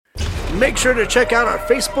Make sure to check out our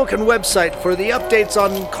Facebook and website for the updates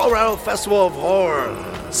on Colorado Festival of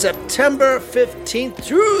Horror, September 15th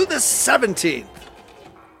through the 17th.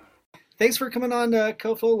 Thanks for coming on to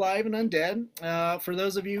COFOH Live and Undead. For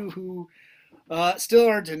those of you who still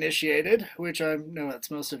aren't initiated, which I know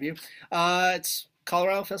that's most of you, it's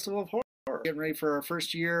Colorado Festival of Horror. Getting ready for our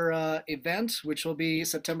first year event, which will be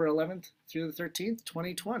September 11th through the 13th,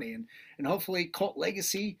 2020. And hopefully Cult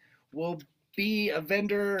Legacy will be a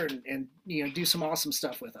vendor and do some awesome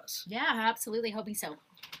stuff with us. Yeah, absolutely. Hoping so.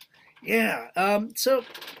 Yeah. So,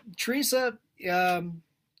 Theresa,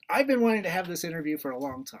 I've been wanting to have this interview for a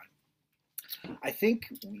long time. I think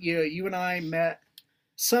you and I met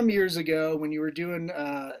some years ago when you were doing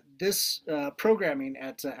this programming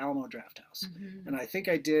at Alamo Drafthouse. Mm-hmm. And I think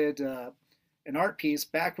I did an art piece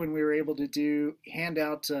back when we were able to hand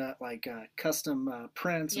out custom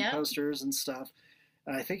prints and posters and stuff.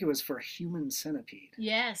 I think it was for Human Centipede.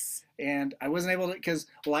 Yes. And I wasn't able to, because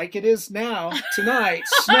like it is now, tonight,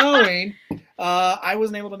 snowing, I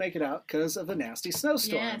wasn't able to make it out because of the nasty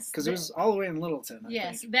snowstorm. Yes. Because it was all the way in Littleton,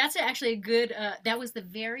 I think. That's actually a good, that was the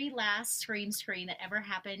very last screen that ever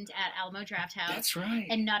happened at Alamo Drafthouse. That's right.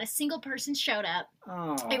 And not a single person showed up.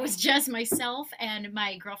 Oh. It was just myself and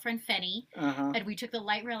my girlfriend, Fenny. Uh-huh. And we took the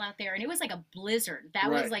light rail out there, and it was like a blizzard. That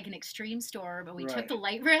was like an extreme storm, but we took the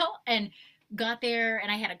light rail and got there,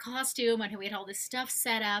 and I had a costume, and we had all this stuff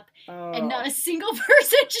set up, and not a single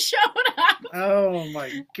person showed up. Oh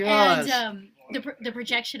my gosh. And the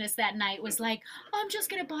projectionist that night was like, I'm just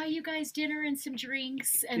gonna buy you guys dinner and some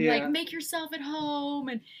drinks, and make yourself at home.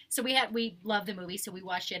 And so we loved the movie, so we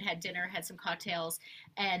watched it, had dinner, had some cocktails,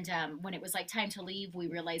 and when it was like time to leave, we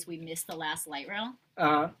realized we missed the last light rail.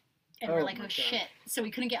 And we're like, oh shit. So we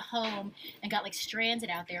couldn't get home and got like stranded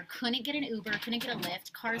out there. Couldn't get an Uber, couldn't get a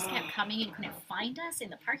Lyft. Cars kept coming and couldn't find us in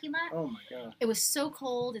the parking lot. Oh my God. It was so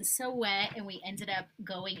cold and so wet, and we ended up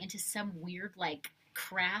going into some weird like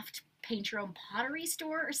craft paint your own pottery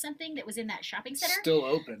store or something that was in that shopping center. Still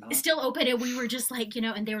open, huh? It's still open, and we were just like,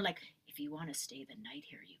 and they were like, if you want to stay the night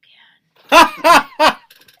here, you can.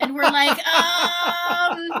 And we're like,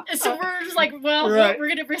 so we're just like, well, we're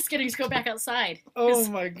going to risk it and just go back outside. Oh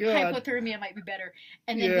my God. Hypothermia might be better.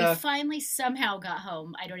 And then we finally somehow got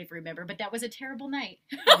home. I don't even remember, but that was a terrible night.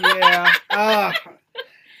 Yeah.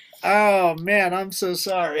 Oh man, I'm so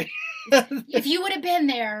sorry. If you would have been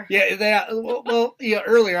there. Yeah,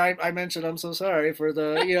 earlier I mentioned I'm so sorry for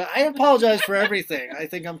I apologize for everything. I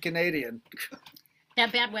think I'm Canadian.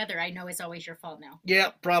 That bad weather, I know, is always your fault now.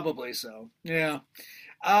 Yeah, probably so. Yeah.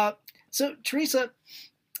 So Theresa,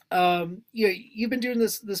 you've been doing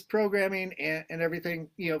this programming and everything,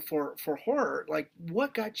 for horror. Like,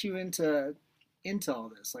 what got you into all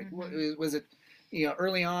this? Like, what, was it,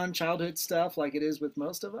 early on childhood stuff like it is with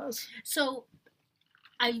most of us? So,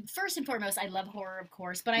 first and foremost, I love horror, of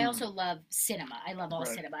course, but I also love cinema. I love all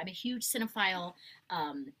cinema. I'm a huge cinephile.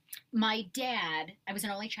 My dad, I was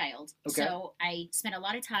an only child, so I spent a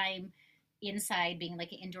lot of time inside being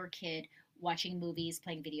like an indoor kid, watching movies,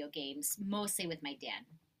 playing video games, mostly with my dad.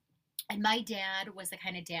 And my dad was the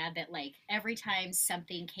kind of dad that, like, every time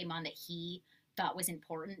something came on that he thought was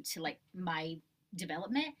important to, like, my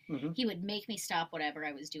development, he would make me stop whatever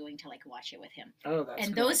I was doing to, like, watch it with him. Oh, that's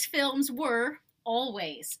And cool. those films were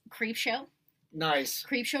always Creepshow. Nice.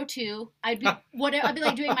 Creepshow 2. I'd be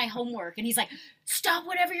like doing my homework, and he's like, stop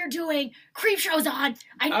whatever you're doing. Creepshow's on.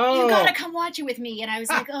 You gotta come watch it with me. And I was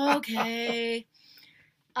like, okay.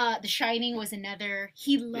 The Shining was another.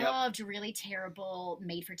 He loved really terrible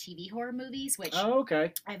made-for-TV horror movies, which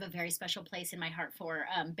I have a very special place in my heart for.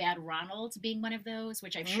 Bad Ronald being one of those,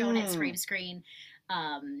 which I've shown at Scream.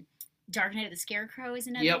 Dark Night of the Scarecrow is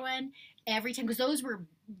another one. Every time, because those were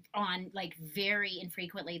on like very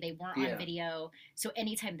infrequently. They weren't on video. So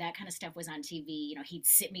anytime that kind of stuff was on TV, he'd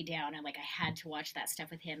sit me down and like I had to watch that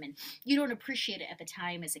stuff with him. And you don't appreciate it at the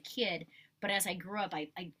time as a kid, but as I grew up,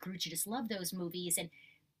 I grew to just love those movies. And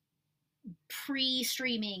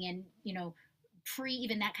pre-streaming and pre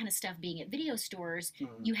even that kind of stuff being at video stores,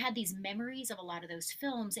 you had these memories of a lot of those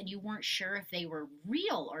films, and you weren't sure if they were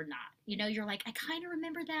real or not. You're like, I kind of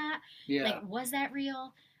remember that. Like, was that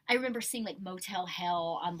real? I remember seeing like Motel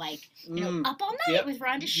Hell on like, Up All Night with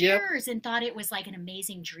Rhonda Shears and thought it was like an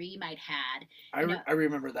amazing dream I'd had. I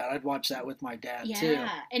remember that. I'd watch that with my dad too. Yeah,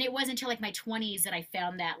 and it wasn't until like my 20s that I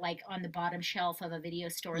found that like on the bottom shelf of a video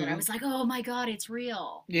store that I was like, oh my God, it's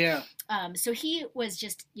real. Yeah. So he was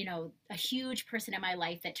just, a huge person in my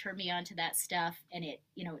life that turned me on to that stuff, and it,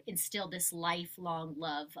 instilled this lifelong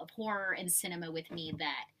love of horror and cinema with me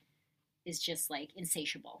that is just like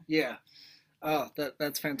insatiable. Yeah. Oh,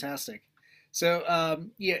 that's fantastic. So,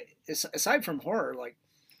 aside from horror, like,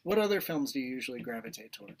 What other films do you usually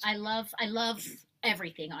gravitate towards? I love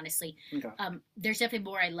everything, honestly. Okay. There's definitely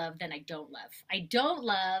more I love than I don't love. I don't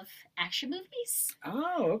love action movies.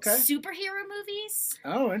 Oh, okay. Superhero movies.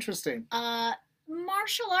 Oh, interesting.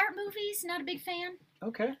 Martial art movies, not a big fan.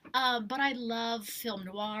 Okay. But I love film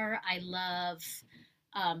noir. I love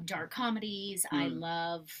dark comedies. I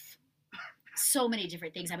love so many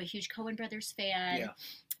different things. I'm a huge Coen Brothers fan.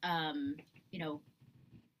 Yeah. You know,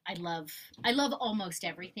 I love almost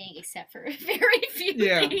everything except for very few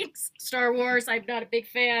things. Star Wars, I'm not a big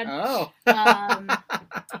fan. Oh.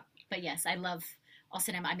 But yes, I love.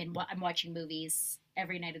 Also, I'm watching movies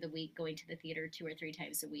every night of the week, going to the theater 2 or 3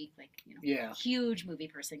 times a week. Like, huge movie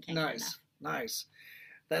person. Can't get enough. Nice.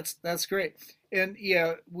 That's great. And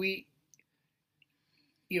yeah, we,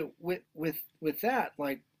 with that,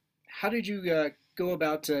 like, how did you go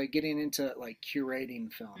about getting into like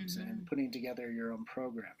curating films and putting together your own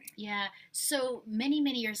programming? Yeah. So many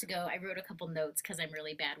years ago, I wrote a couple notes because I'm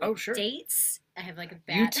really bad with dates. I have like a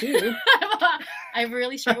bad. You too. I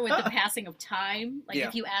really struggle with the passing of time. Like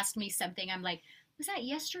if you asked me something, I'm like, was that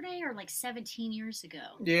yesterday or like 17 years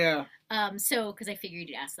ago? Yeah. So because I figured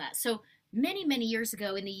you'd ask that. So many years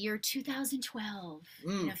ago, in the year 2012,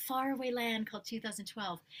 in a faraway land called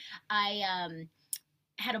 2012, I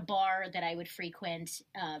had a bar that I would frequent,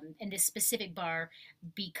 and this specific bar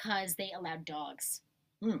because they allowed dogs.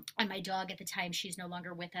 And my dog at the time, she's no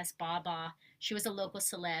longer with us, Baba. She was a local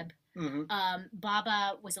celeb.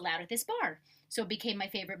 Baba was allowed at this bar. So it became my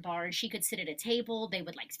favorite bar, and she could sit at a table. They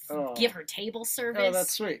would like give her table service. Oh,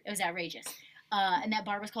 that's sweet. It was outrageous. And that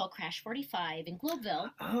bar was called Crash 45 in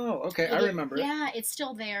Globeville. Oh, okay. I remember it. Yeah, it's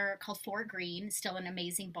still there, called Fort Greene. Still an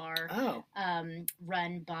amazing bar. Oh.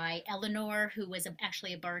 Run by Eleanor, who was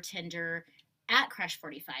actually a bartender at Crash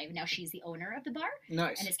 45. Now she's the owner of the bar.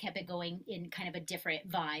 Nice. And has kept it going in kind of a different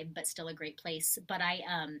vibe, but still a great place. But I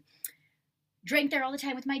drank there all the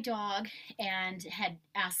time with my dog and had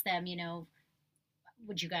asked them,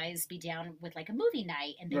 would you guys be down with like a movie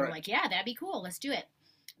night? And they were like, yeah, that'd be cool. Let's do it.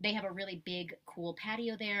 They have a really big, cool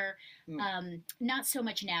patio there. Not so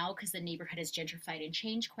much now because the neighborhood has gentrified and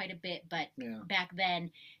changed quite a bit. But back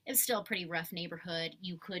then, it was still a pretty rough neighborhood.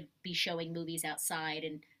 You could be showing movies outside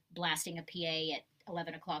and blasting a PA at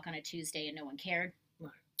 11 o'clock on a Tuesday and no one cared.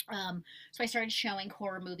 So I started showing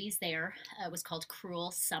horror movies there. It was called Cruel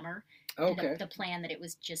Summer. Okay. And the plan that it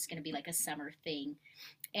was just going to be like a summer thing.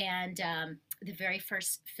 And the very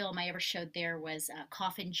first film I ever showed there was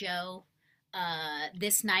Coffin Joe.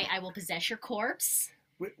 This Night I Will Possess Your Corpse.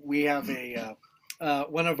 We have a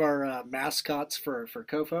one of our mascots for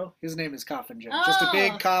COFOH. His name is Coffin Joe. Oh. Just a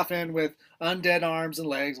big coffin with undead arms and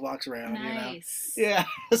legs, walks around. Nice. Yeah.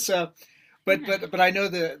 So, but I know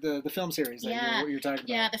the film series that you're talking about.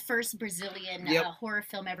 Yeah, the first Brazilian horror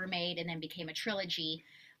film ever made, and then became a trilogy.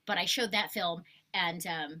 But I showed that film. And,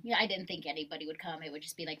 I didn't think anybody would come. It would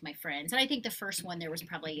just be like my friends. And I think the first one, there was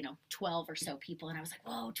probably, 12 or so people. And I was like,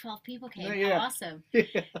 whoa, 12 people came. Yeah. How awesome.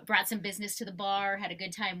 Brought some business to the bar, had a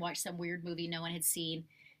good time, watched some weird movie no one had seen.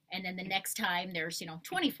 And then the next time there's,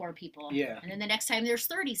 24 people. Yeah. And then the next time there's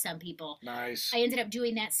 30-some people. Nice. I ended up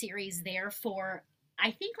doing that series there for,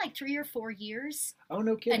 I think, like 3 or 4 years. Oh,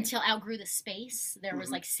 no kidding. Until outgrew the space. There was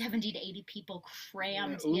like 70 to 80 people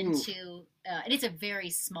crammed into, and it's a very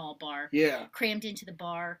small bar. Yeah. Crammed into the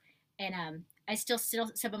bar. And I still,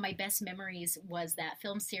 some of my best memories was that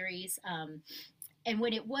film series. And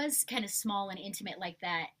when it was kind of small and intimate like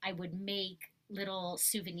that, I would make little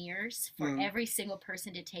souvenirs for every single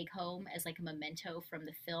person to take home as like a memento from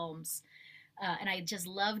the films. And I just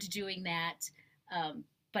loved doing that.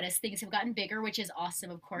 But as things have gotten bigger, which is awesome,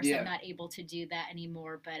 of course, I'm not able to do that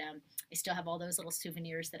anymore. But I still have all those little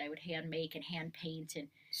souvenirs that I would hand make and hand paint and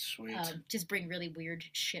just bring really weird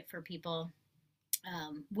shit for people.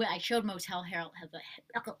 I showed Motel Hell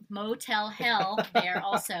there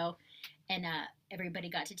also. And everybody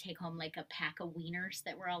got to take home like a pack of wieners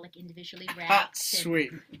that were all like individually wrapped.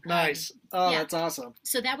 Sweet. Nice. That's awesome.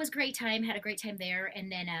 So that was a great time. Had a great time there. And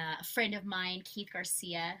then a friend of mine, Keith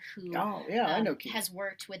Garcia, who I know Keith. has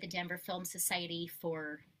worked with the Denver Film Society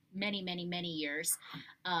for many years,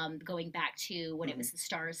 going back to when it was the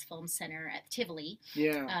Stars Film Center at Tivoli.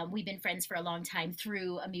 Yeah. We've been friends for a long time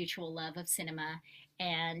through a mutual love of cinema.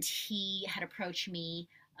 And he had approached me.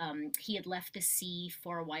 He had left the sea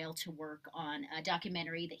for a while to work on a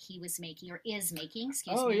documentary that he was making, or is making,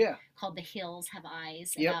 called The Hills Have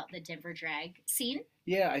Eyes, about the Denver drag scene.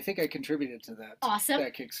 Yeah, I think I contributed to that. Awesome.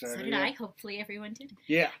 That Kickstarter. So did I. Hopefully everyone did.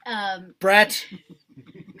 Yeah. Brett.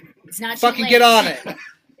 It's not too fucking late. get on it.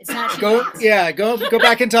 It's not too go. late. Yeah, go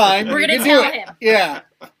back in time. We're gonna tell him. Yeah.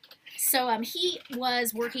 So he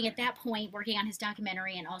was working at that point, working on his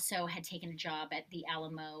documentary, and also had taken a job at the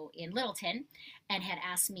Alamo in Littleton, and had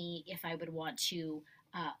asked me if I would want to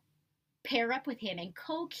pair up with him and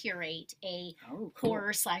co-curate a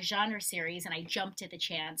horror/genre series. And I jumped at the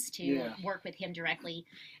chance to work with him directly,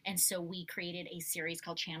 and so we created a series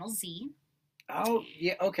called Channel Z. Oh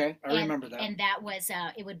yeah, okay, I remember that. And that was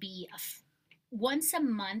it would be once a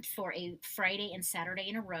month for a Friday and Saturday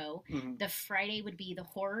in a row. Mm-hmm. The Friday would be the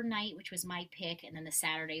horror night, which was my pick, and then the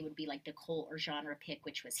Saturday would be like the cult or genre pick,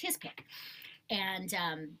 which was his pick. And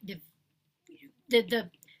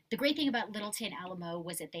the great thing about Littleton Alamo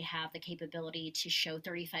was that they have the capability to show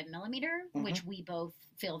 35 millimeter, mm-hmm. which we both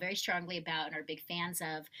feel very strongly about and are big fans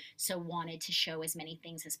of. So wanted to show as many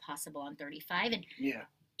things as possible on 35. And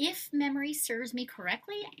if memory serves me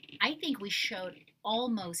correctly, I think we showed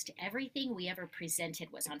almost everything we ever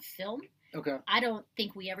presented was on film. Okay. I don't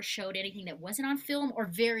think we ever showed anything that wasn't on film, or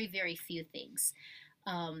very, very few things.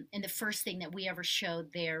 And the first thing that we ever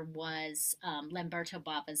showed there was Lamberto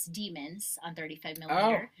Bava's Demons on 35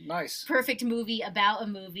 millimeter. Oh, nice. Perfect movie about a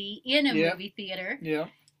movie in a movie theater. Yeah.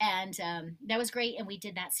 And that was great. And we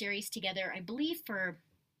did that series together, I believe, for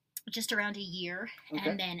just around a year. Okay.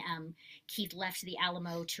 And then Keith left the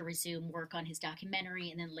Alamo to resume work on his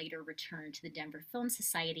documentary, and then later returned to the Denver Film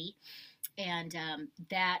Society. And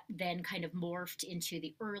that then kind of morphed into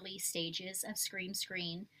the early stages of Scream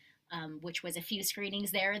Screen. Which was a few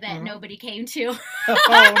screenings there that mm-hmm. nobody came to.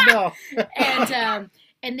 Oh, no.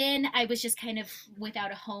 And then I was just kind of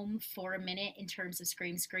without a home for a minute in terms of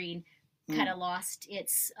Scream Screen. Kind of lost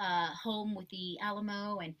its home with the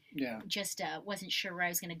Alamo, and just wasn't sure where I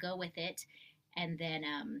was going to go with it. And then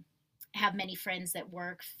have many friends that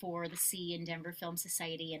work for the C and Denver Film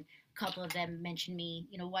Society, and a couple of them mentioned me,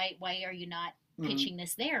 why are you not pitching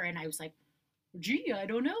this there? And I was like, gee, I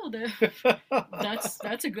don't know.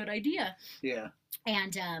 That's a good idea. Yeah.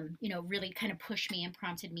 And, really kind of pushed me and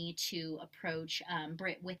prompted me to approach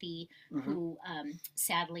Britt Withey, mm-hmm. who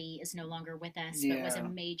sadly is no longer with us, but was a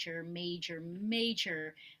major, major,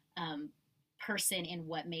 major person in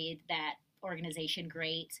what made that organization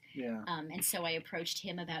great. Yeah. And so I approached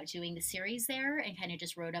him about doing the series there, and kind of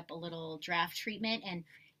just wrote up a little draft treatment, and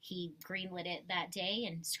he greenlit it that day,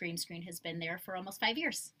 and Scream Screen has been there for almost 5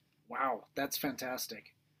 years. Wow, that's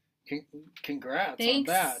fantastic. Congrats Thanks.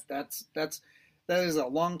 On that. That is a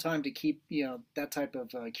long time to keep, that type of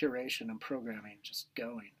curation and programming just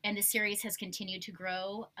going. And the series has continued to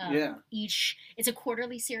grow. It's a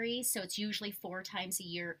quarterly series, so it's usually 4 times a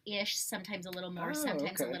year-ish, sometimes a little more,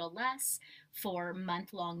 sometimes a little less, for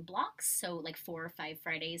month-long blocks, so like 4 or 5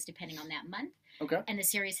 Fridays, depending on that month. Okay. And the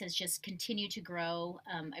series has just continued to grow.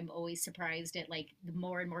 I'm always surprised at like the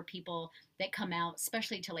more and more people that come out,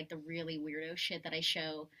 especially to like the really weirdo shit that I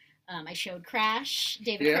show. I showed Crash,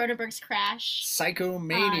 David Cronenberg's Crash.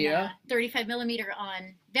 Psychomania. On 35 millimeter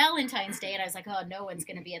on Valentine's Day, and I was like, oh, no one's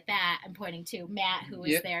going to be at that. I'm pointing to Matt, who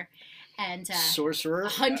was there. And Sorcerer.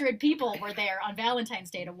 100 people were there on Valentine's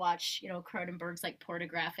Day to watch, Cronenberg's like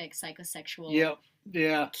pornographic, psychosexual,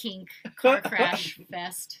 kink car crash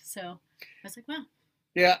fest. So I was like, wow.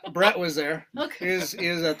 Yeah, Brett was there. Okay. He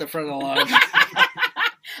was at the front of the line.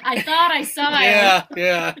 I thought I saw him.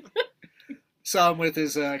 Yeah. Saw him with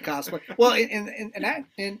his cosplay. Well,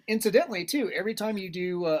 and incidentally too, every time you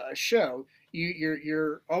do a show,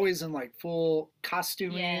 you're always in like full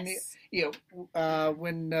costuming. Yes.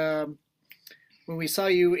 When we saw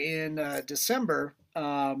you in December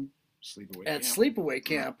Sleepaway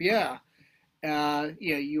Camp, you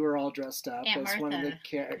were all dressed up Aunt as Martha. one of the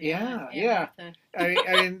characters. Yeah. I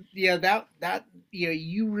mean, that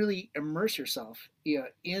you really immerse yourself,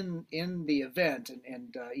 in the event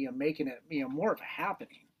and making it, more of a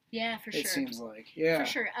happening. Yeah, for sure. It seems like, for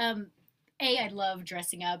sure. I love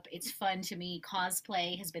dressing up. It's fun to me.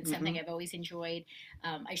 Cosplay has been something I've always enjoyed.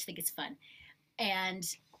 I just think it's fun, and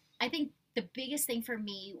I think the biggest thing for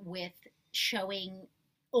me with showing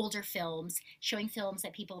older films, showing films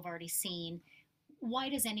that people have already seen, why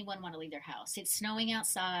does anyone want to leave their house? It's snowing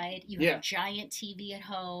outside, you have a giant TV at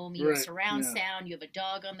home, you have surround sound, you have a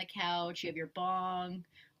dog on the couch, you have your bong.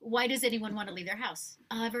 Why does anyone want to leave their house?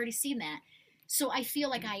 I've already seen that. So I feel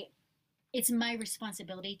like it's my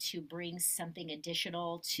responsibility to bring something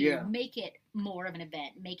additional to make it more of an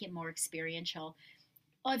event, make it more experiential.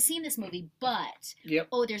 Oh, I've seen this movie, but,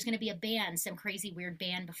 there's going to be a band, some crazy weird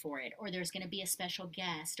band before it, or there's going to be a special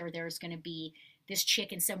guest, or there's going to be this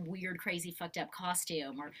chick in some weird, crazy, fucked up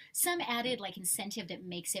costume, or some added like incentive that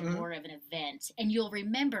makes it more of an event. And you'll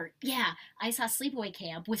remember, I saw Sleepaway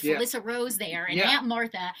Camp with Felissa Rose there and Aunt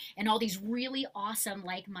Martha and all these really awesome,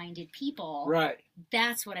 like-minded people. Right.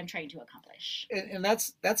 That's what I'm trying to accomplish. And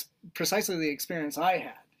that's precisely the experience I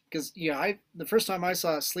had. Because the first time I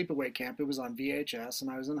saw Sleepaway Camp, it was on VHS,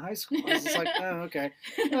 and I was in high school. I was just like, oh, okay.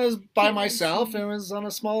 I was by myself, and it was on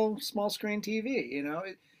a small screen TV.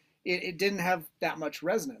 It didn't have that much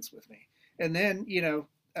resonance with me. And then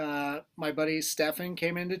my buddy Stefan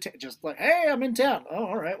came into just like, hey, I'm in town. Oh,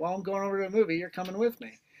 all right. Well, I'm going over to a movie. You're coming with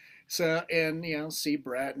me. So, and see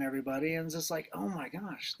Brett and everybody, and it's just like, oh my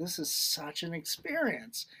gosh, this is such an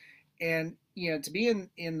experience. And to be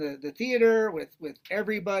in the theater with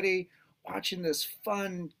everybody watching this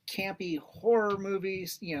fun, campy horror movie,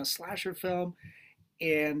 slasher film,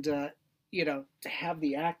 and to have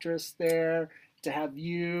the actress there, to have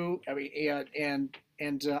you, and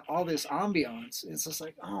all this ambiance, it's just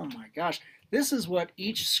like, oh my gosh, this is what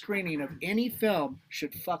each screening of any film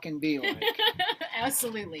should fucking be like.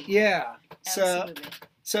 Absolutely. Yeah. Absolutely.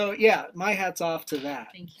 So yeah, my hat's off to that.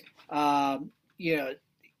 Thank you.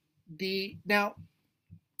 Now,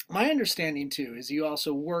 my understanding too is you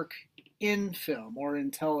also work in film or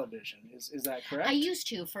in television. Is that correct? I used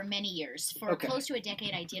to for many years. For close to a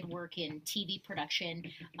decade, I did work in TV production,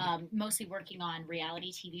 mostly working on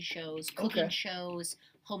reality TV shows, cooking shows,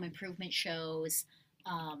 home improvement shows,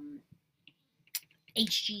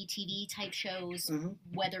 HGTV type shows,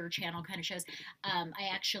 Weather Channel kind of shows. I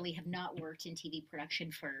actually have not worked in TV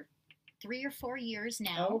production for 3 or 4 years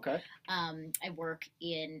now. Oh, okay. I work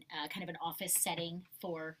in kind of an office setting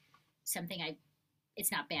for something it's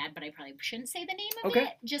not bad, but I probably shouldn't say the name of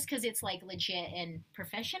it, just because it's like legit and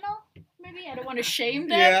professional. Maybe I don't want to shame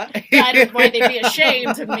them. Yeah. I don't know why they'd be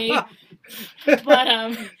ashamed of me.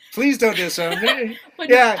 But please don't disown me. But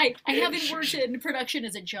I haven't worked in production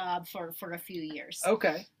as a job for a few years.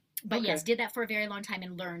 Okay. But yes, did that for a very long time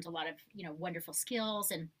and learned a lot of wonderful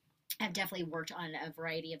skills, and I've definitely worked on a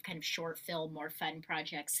variety of kind of short film, more fun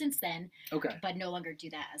projects since then. Okay. But no longer do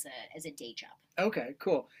that as a day job. Okay,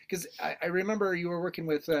 cool. Because I remember you were working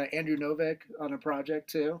with Andrew Novik on a project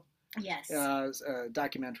too. Yes. A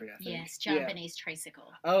documentary, I think. Yes, John Benet's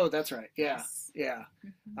Tricycle. Oh, that's right. Yeah. Yes. Yeah.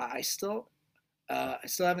 Mm-hmm. I still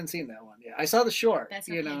haven't seen that one. Yeah, I saw the short. That's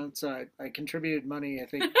okay. So I contributed money, I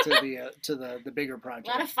think, to the bigger project.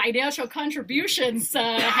 A lot of financial contributions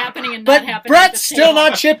happening and but not happening. But Brett's still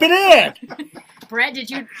not chipping in. Brett, she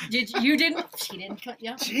didn't.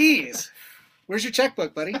 Yeah. Jeez, where's your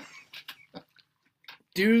checkbook, buddy?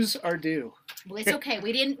 Dues are due. Well, it's okay.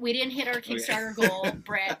 We didn't hit our Kickstarter goal,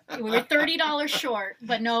 Brett. We were $30 short,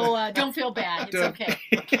 but no, don't feel bad. It's okay.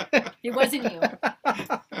 It wasn't you.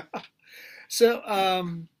 So,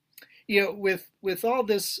 with all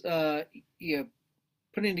this,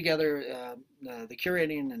 putting together the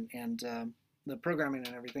curating and the programming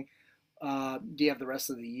and everything, do you have the rest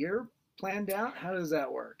of the year planned out? How does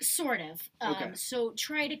that work? Sort of. So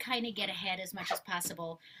try to kind of get ahead as much as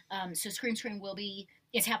possible. So Screen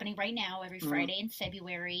it's happening right now every Friday in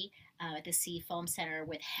February at the Sea Film Center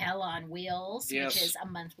with Hell on Wheels, which is a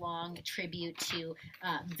month-long tribute to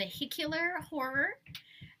vehicular horror.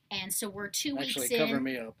 And so we're 2 weeks in. Actually, cover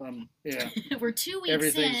me up. We're 2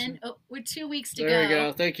 weeks in. Oh, we're 2 weeks to go. There you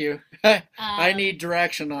go. Thank you. I need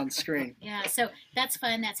direction on screen. Yeah, so that's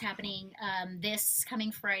fun. That's happening. This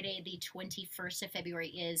coming Friday, the 21st of February,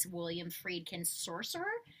 is William Friedkin's Sorcerer.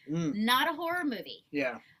 Not a horror movie.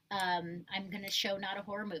 Yeah. I'm going to show Not a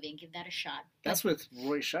Horror Movie and give that a shot. That's with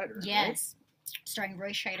Roy Scheider. Yes. Right? Starring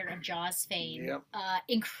Roy Scheider of Jaws fame. Yep.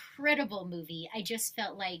 Incredible movie. I just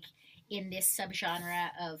felt like in this subgenre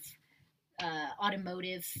of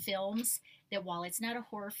automotive films that while it's not a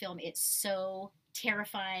horror film, it's so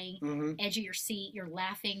terrifying, edge of your seat, you're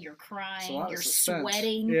laughing, you're crying, you're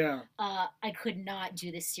sweating. Yeah. I could not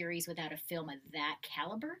do this series without a film of that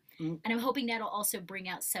caliber. And I'm hoping that'll also bring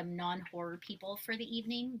out some non-horror people for the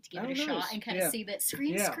evening to give it a shot and kind of see that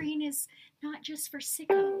screen is not just for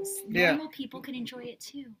sickos. Normal people can enjoy it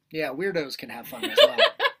too. Yeah, weirdos can have fun as well.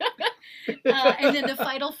 And then the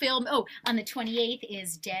final film, on the 28th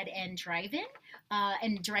is Dead End Drive-In.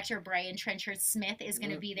 And director Brian Trenchard Smith is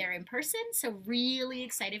going to be there in person. So really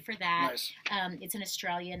excited for that. Nice. It's an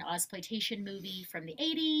Australian exploitation movie from the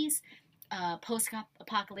 80s.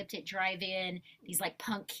 Post-apocalyptic drive-in. These like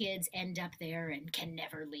punk kids end up there and can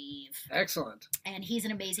never leave. Excellent. And he's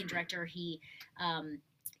an amazing director. He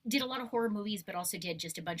did a lot of horror movies, but also did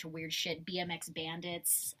just a bunch of weird shit. BMX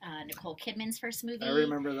Bandits, Nicole Kidman's first movie. I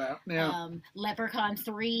remember that. Yeah. Leprechaun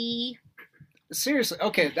 3. Seriously?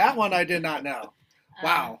 Okay, that one I did not know.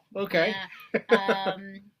 Wow. Okay. Yeah.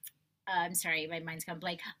 I'm sorry, my mind's gone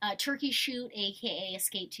blank. Turkey Shoot, aka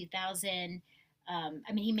Escape 2000. I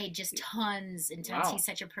mean, he made just tons and tons. Wow. He's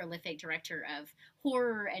such a prolific director of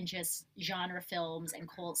horror and just genre films and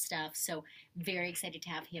cult stuff. So very excited to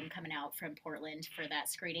have him coming out from Portland for that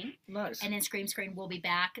screening. Nice. And then Scream Screen will be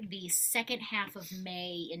back the second half of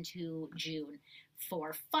May into June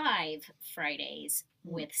for 5 Fridays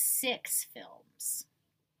with 6 films.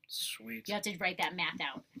 Sweet. You have to write that math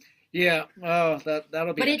out. Yeah. Oh,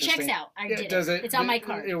 that'll be. But it interesting. checks out. I did Does it. It's on my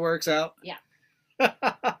card. It works out. Yeah.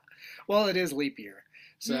 Well, it is leap year,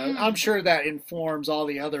 so I'm sure that informs all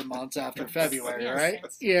the other months after February, right?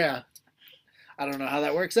 Yes. Yeah. I don't know how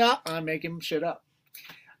that works out. I'm making shit up.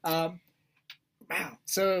 Wow.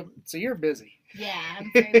 So you're busy. Yeah,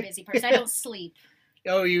 I'm a very busy person. I don't sleep.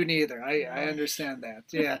 Oh, you neither. I understand that.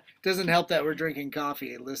 Yeah. Doesn't help that we're drinking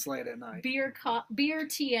coffee this late at night. Beer,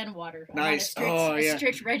 tea, and water. Nice. A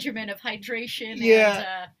strict regimen of hydration.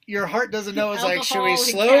 Yeah. And, your heart doesn't know. It's like, should we alcohol and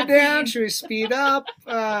slow caffeine. down? Should we speed up?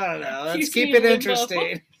 I don't know. Let's Keeps keep me it in limbo.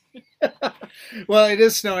 interesting. Well, it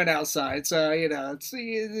is snowing outside, so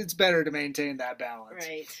it's better to maintain that balance.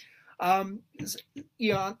 Right. On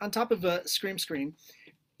top of Scream Screen,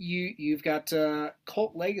 you've got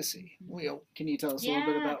Cult Legacy. Can you tell us a little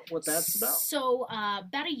bit about what that's about? So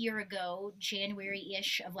about a year ago,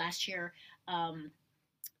 January-ish of last year,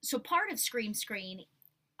 so part of Scream Screen,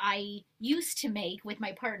 I used to make with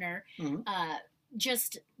my partner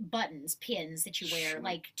just buttons, pins that you wear,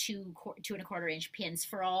 like 2 2.25 inch pins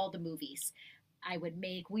for all the movies.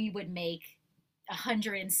 We would make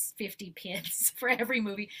 150 pins for every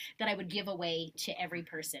movie that I would give away to every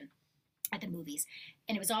person at the movies.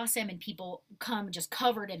 And it was awesome, and people come just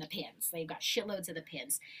covered in the pins. They've got shitloads of the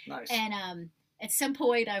pins. Nice. And at some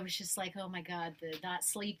point I was just like, oh my God, the not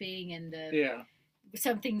sleeping and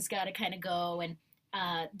something's got to kind of go. And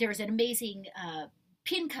there's an amazing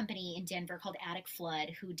pin company in Denver called Attic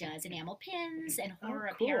Flood who does enamel pins and horror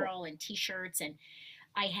apparel and t-shirts, and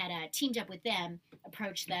I had teamed up with them,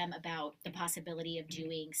 approached them about the possibility of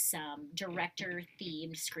doing some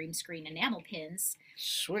director-themed Scream Screen enamel pins.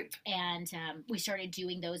 Sweet. And we started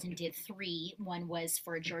doing those and did 3. One was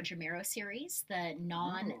for a George Romero series, the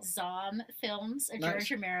non-Zom films of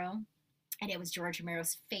George Romero. And it was George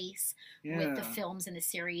Romero's face with the films in the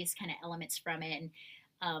series, kind of elements from it. And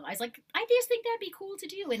I was like, I just think that'd be cool to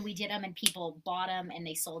do. And we did them, and people bought them, and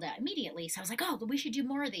they sold out immediately. So I was like, oh, we should do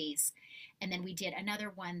more of these. And then we did another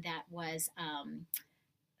one that was,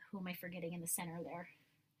 who am I forgetting in the center there?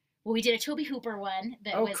 Well, we did a Toby Hooper one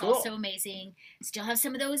that was also amazing. Still have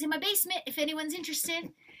some of those in my basement if anyone's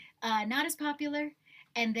interested. Not as popular.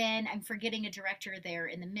 And then I'm forgetting a director there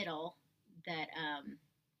in the middle that,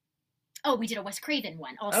 we did a Wes Craven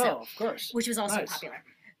one also. Oh, of course. Which was also popular.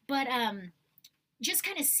 But just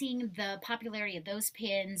kind of seeing the popularity of those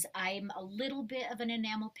pins, I'm a little bit of an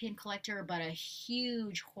enamel pin collector, but a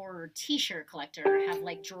huge horror t-shirt collector. I have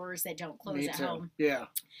like drawers that don't close at home. Yeah.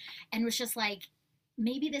 And was just like,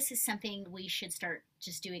 maybe this is something we should start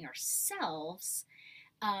just doing ourselves.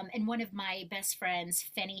 And one of my best friends,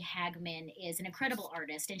 Fenny Hagman, is an incredible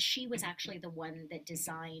artist, and she was actually the one that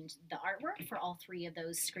designed the artwork for all 3 of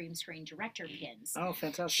those Scream Screen director pins. Oh,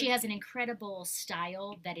 fantastic. She has an incredible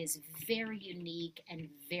style that is very unique and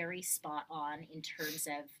very spot on in terms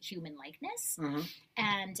of human likeness. Mm-hmm.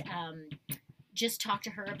 And just talk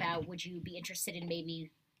to her about, would you be interested in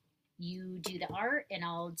maybe you do the art and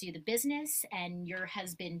I'll do the business, and your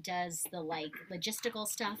husband does the like logistical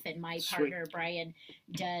stuff, and my partner Brian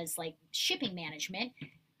does like shipping management.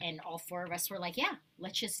 And all 4 of us were like, yeah,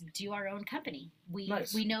 let's just do our own company. We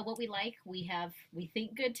know what we like. We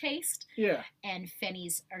think good taste. Yeah. And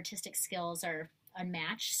Fenny's artistic skills are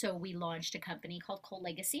unmatched. So we launched a company called Cult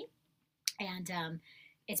Legacy, and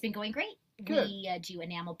it's been going great. Good. We do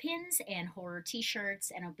enamel pins and horror t-shirts,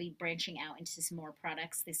 and I'll be branching out into some more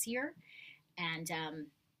products this year. And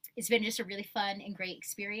it's been just a really fun and great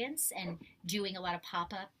experience, and doing a lot of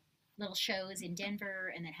pop-up little shows in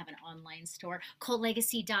Denver, and then have an online store,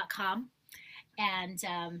 cultlegacy.com. And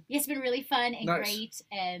it's been really fun and great,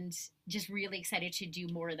 and just really excited to do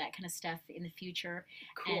more of that kind of stuff in the future.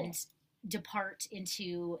 Cool. And depart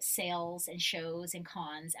into sales and shows and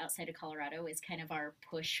cons outside of Colorado is kind of our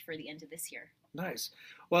push for the end of this year. Nice.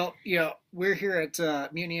 Well, we're here at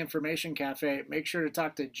Mutiny Information Cafe. Make sure to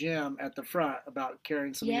talk to Jim at the front about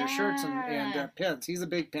carrying some of your shirts and pins. He's a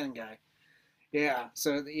big pin guy. Yeah.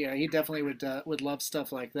 So he definitely would love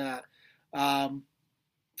stuff like that. Well,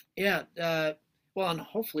 and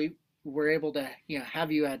hopefully we're able to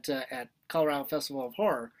have you at Colorado Festival of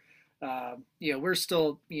Horror. we're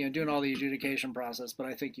still doing all the adjudication process, but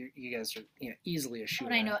I think you guys are easily a shoe.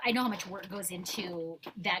 And I know how much work goes into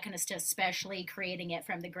that kind of stuff, especially creating it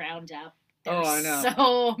from the ground up. There's I know.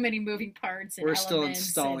 So many moving parts and we're still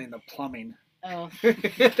installing the plumbing. Oh,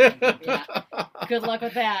 yeah. Good luck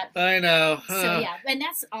with that. I know. So yeah, and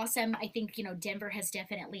that's awesome. I think Denver has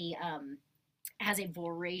definitely has a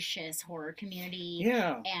voracious horror community.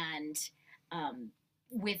 Yeah. And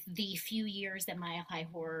with the few years that Mile High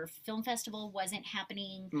Horror Film Festival wasn't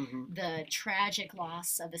happening, the tragic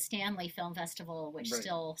loss of the Stanley Film Festival, which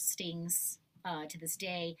still stings to this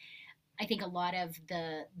day, I think a lot of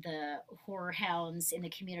the horror hounds in the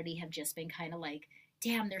community have just been kind of like,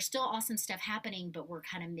 damn, there's still awesome stuff happening, but we're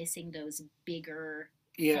kind of missing those bigger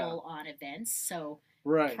full-on events. So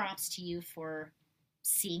props to you for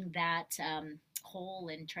seeing that hole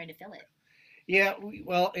and trying to fill it. Yeah,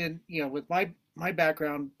 well, and with my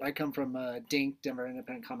background, I come from DINK, Denver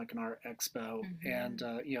Independent Comic and Art Expo, and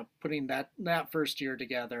putting that first year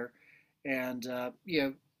together, and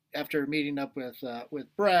after meeting up with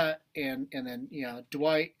Brett and then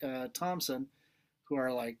Dwight Thompson, who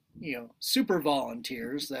are like super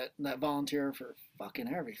volunteers that volunteer for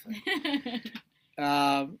fucking everything.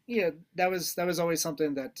 That was always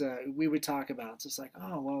something that we would talk about. It's just like,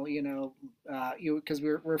 oh well, because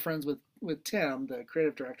we're friends with Tim, the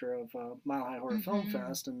creative director of Mile High Horror Film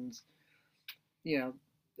Fest, and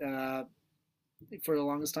for the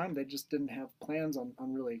longest time they just didn't have plans on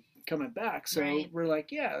really coming back. So we're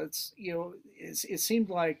like, yeah, it's it seemed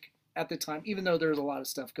like at the time, even though there was a lot of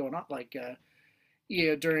stuff going on, like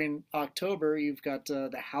during October, you've got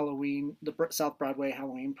the South Broadway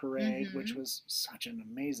Halloween Parade, which was such an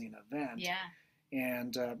amazing event. Yeah.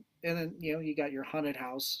 And then you got your haunted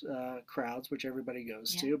house crowds, which everybody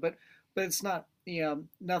goes to, but it's not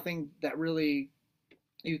nothing that really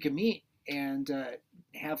you can meet and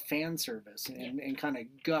have fan service and kind of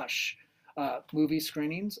gush. Movie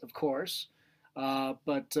screenings, of course,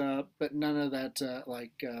 but none of that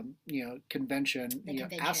convention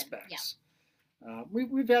aspects. Yeah.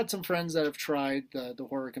 We've had some friends that have tried the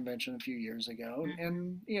horror convention a few years ago,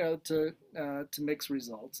 and to mix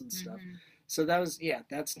results and stuff. So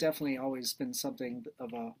that's definitely always been something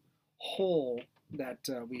of a hole that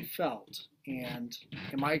we felt. And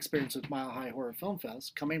in my experience with Mile High Horror Film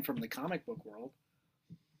Fest, coming from the comic book world,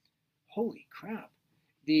 holy crap.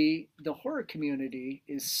 The horror community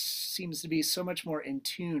seems to be so much more in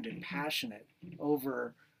tune and passionate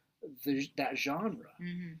over that genre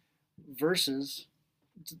versus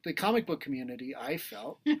the comic book community. I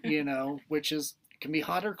felt, which can be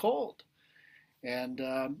hot or cold, and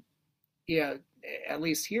at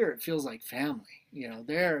least here it feels like family.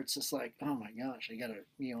 There it's just like, oh my gosh, I gotta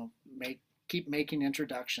keep making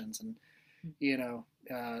introductions and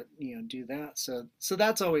do that. So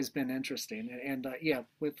that's always been interesting. And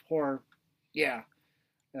with horror, the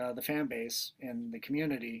fan base and the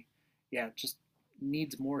community, just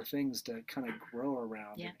needs more things to kind of grow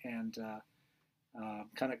around and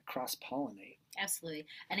kind of cross-pollinate. Absolutely.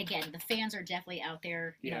 And again, the fans are definitely out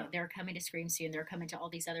there. They're coming to Scream soon. They're coming to all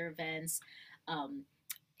these other events.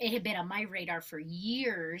 It had been on my radar for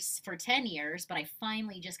 10 years, but I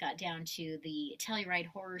finally just got down to the Telluride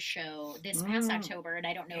Horror Show this past October, and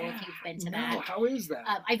I don't know if you've been to that. How is that?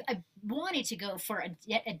 I've wanted to go for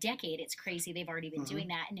a decade. It's crazy. They've already been doing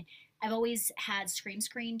that, and I've always had Scream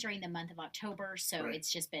Screen during the month of October, so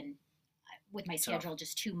it's just been, with my schedule,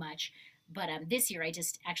 just too much. But this year, I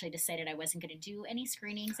just actually decided I wasn't going to do any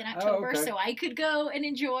screenings in October, so I could go and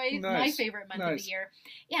enjoy my favorite month of the year.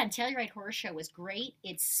 Yeah, and Telluride Horror Show was great.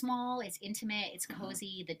 It's small, it's intimate, it's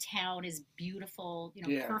cozy. The town is beautiful,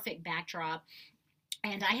 perfect backdrop.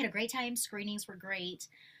 And I had a great time. Screenings were great.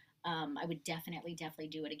 I would definitely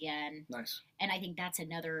do it again. Nice. And I think that's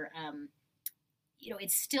another...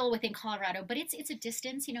 it's still within Colorado, but it's a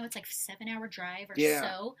distance. It's like a 7-hour drive or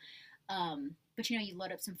so. But you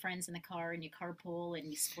load up some friends in the car and you carpool and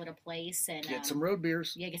you split a place and get some road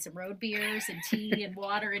beers. Yeah, get some road beers and tea and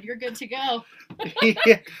water and you're good to go.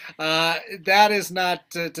 That is not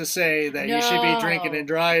to say that you should be drinking and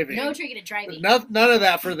driving. No drinking and driving. None of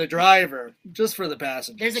that for the driver, just for the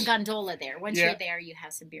passengers. There's a gondola there. Once you're there, you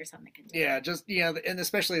have some beers on the gondola. Yeah, and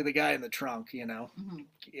especially the guy in the trunk. Yeah,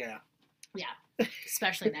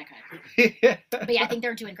 especially that guy. But I think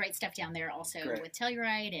they're doing great stuff down there also with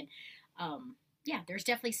Telluride and. There's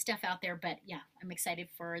definitely stuff out there, but I'm excited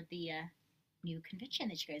for the new convention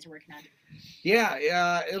that you guys are working on.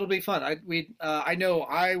 Yeah, it'll be fun. I know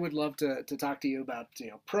I would love to talk to you about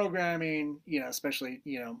programming, especially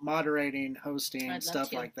moderating, hosting,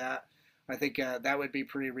 stuff like that. I think that would be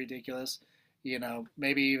pretty ridiculous.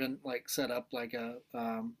 maybe even like set up like a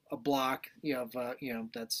block,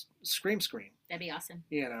 that's screen. That'd be awesome.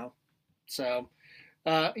 So,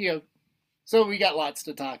 so we got lots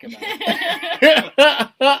to talk about.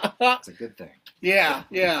 It's a good thing. Yeah.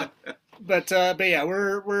 But yeah,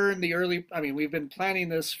 we're in the early. I mean, we've been planning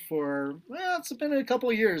this for it's been a couple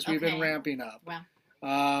of years. We've been ramping up. Wow.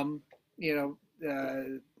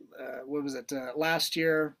 What was it? Last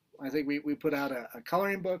year, I think we put out a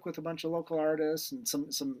coloring book with a bunch of local artists and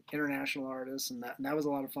some international artists, and that was a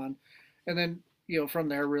lot of fun. And then from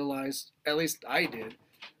there realized, at least I did,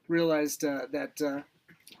 that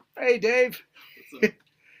hey Dave.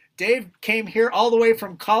 Dave came here all the way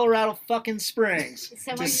from Colorado fucking Springs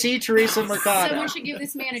to see Theresa Mercado. Someone should give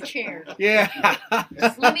this man a chair. Yeah.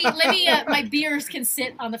 let me. My beers can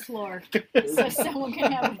sit on the floor, so someone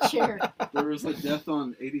can have a chair. There was a death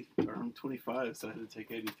on 25, so I had to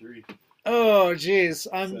take 83. Oh, jeez.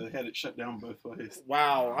 So they had it shut down both ways.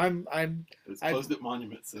 Wow. It's closed at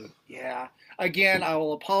Monument, so. Yeah. Again, I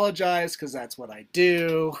will apologize because that's what I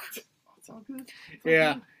do. It's all good.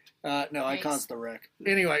 Yeah. No, nice. I caused the wreck.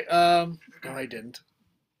 Anyway, no, I didn't.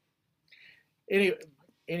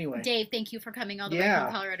 Anyway. Dave, thank you for coming all the way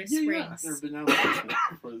from Colorado Springs. Yeah. I've never been out of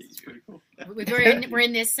before. This is pretty cool. We're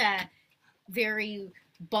in this very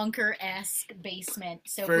bunker-esque basement.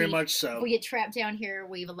 So very much so. If we get trapped down here,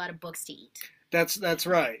 we have a lot of books to eat. That's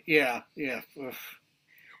right. Yeah. Oof.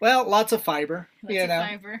 Well, lots of fiber. Lots of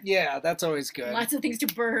fiber. Yeah, that's always good. Lots of things to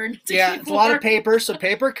burn. It's a lot of paper, so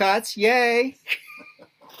paper cuts. Yay.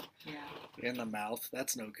 In the mouth.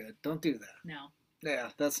 That's no good. Don't do that. No. Yeah,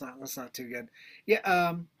 that's not too good.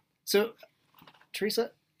 Yeah. So, Theresa,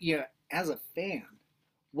 as a fan,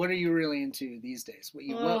 what are you really into these days?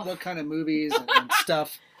 What kind of movies and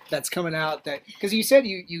stuff that's coming out? That because you said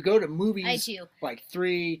you go to movies. I do. Like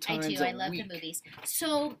 3 times a week. I love the movies.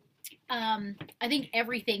 So. I think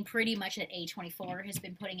everything pretty much that A24 has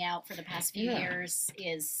been putting out for the past few years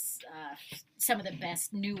is some of the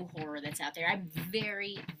best new horror that's out there. I'm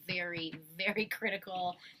very, very, very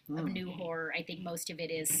critical of new horror. I think most of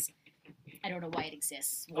it is, I don't know why it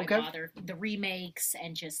exists. Why bother? The remakes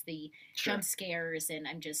and just the jump scares, and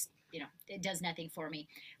I'm just, it does nothing for me.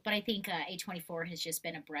 But I think A24 has just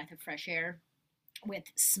been a breath of fresh air with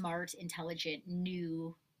smart, intelligent,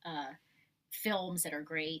 new films that are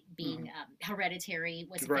great. Being Hereditary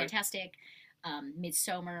was fantastic.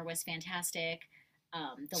 Midsommar was fantastic.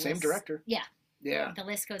 Same director. Yeah. The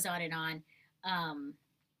list goes on and on.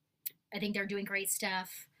 I think they're doing great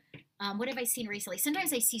stuff. What have I seen recently?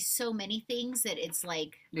 Sometimes I see so many things that it's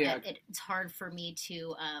like it's hard for me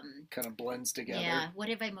to kind of blends together. Yeah. What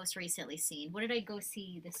have I most recently seen? What did I go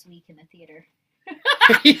see this week in the theater?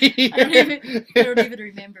 I don't even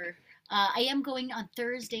remember. I am going on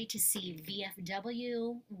Thursday to see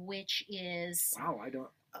VFW, which is... Wow, I don't...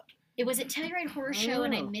 It was at Telluride Horror Show,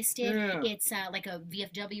 and I missed it. Yeah. It's like a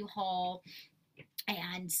VFW hall,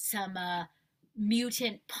 and some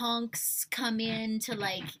mutant punks come in to,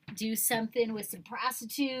 like, do something with some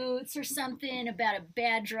prostitutes or something about a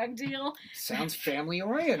bad drug deal. Sounds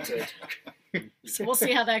family-oriented. We'll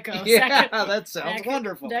see how that goes. Yeah, that sounds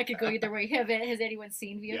wonderful. That could go either way. Has anyone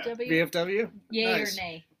seen VFW? Yeah. VFW? Yay or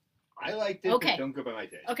nay? I liked it, but don't go by my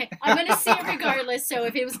taste. Okay, I'm going to see it regardless, so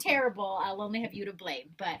if it was terrible, I'll only have you to blame.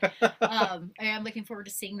 But I am looking forward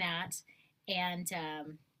to seeing that. And,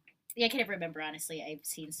 I can never remember, honestly. I've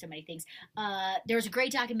seen so many things. There's a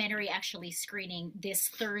great documentary actually screening this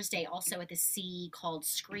Thursday, also at the C, called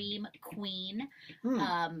Scream Queen.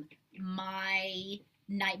 My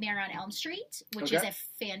Nightmare on Elm Street, which is a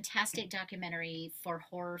fantastic documentary for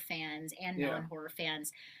horror fans and non-horror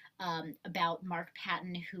fans. About Mark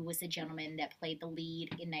Patton, who was the gentleman that played the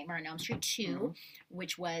lead in Nightmare on Elm Street 2,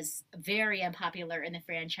 which was very unpopular in the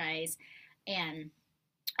franchise. And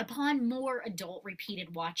upon more adult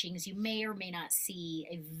repeated watchings, you may or may not see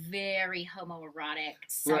a very homoerotic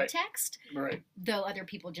subtext, though other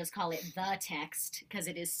people just call it the text because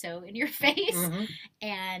it is so in your face.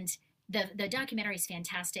 And the documentary is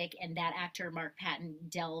fantastic, and that actor, Mark Patton,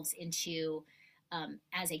 delves into...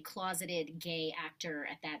 as a closeted gay actor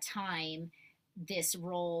at that time, this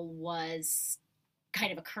role was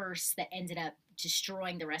kind of a curse that ended up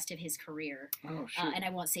destroying the rest of his career. And I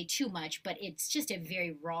won't say too much, but it's just a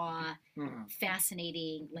very raw,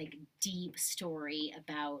 fascinating, like deep story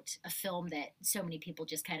about a film that so many people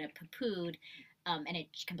just kind of poo-pooed. And it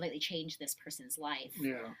completely changed this person's life.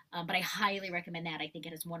 But I highly recommend that. I think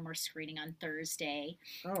it has one more screening on Thursday.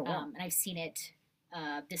 And I've seen it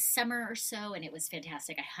this summer or so, and it was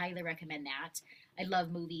fantastic. I highly recommend that. I love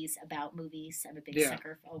movies about movies. I'm a big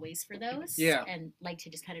sucker always for those. And like to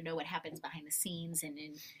just kind of know what happens behind the scenes and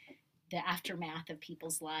in the aftermath of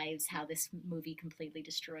people's lives, how this movie completely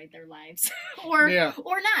destroyed their lives, or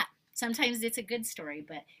not. Sometimes it's a good story,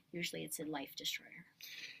 but usually it's a life destroyer.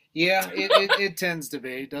 Yeah, it tends to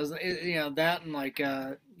be, doesn't it? That and like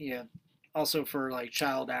also for like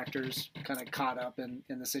child actors kind of caught up in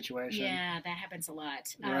the situation. Yeah, that happens a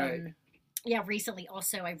lot. Right. Recently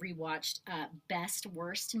also I rewatched Best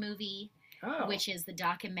Worst Movie, which is the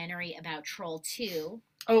documentary about Troll 2.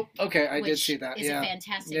 Oh, okay, I did see that. It's a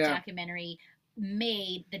fantastic documentary.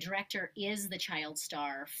 The director is the child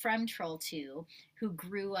star from Troll 2, who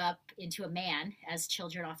grew up into a man, as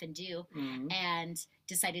children often do, and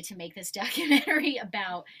decided to make this documentary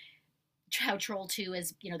about how Troll 2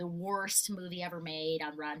 is, the worst movie ever made.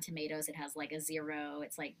 On Rotten Tomatoes, it has like a 0.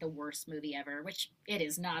 It's like the worst movie ever, which it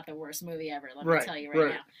is not the worst movie ever, let me tell you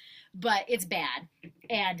right now. But it's bad.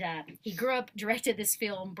 And he grew up, directed this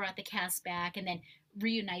film, brought the cast back, and then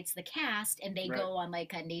reunites the cast, and they go on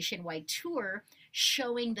like a nationwide tour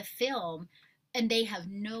showing the film, and they have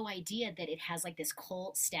no idea that it has like this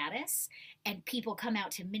cult status, and people come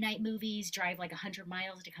out to midnight movies, drive like 100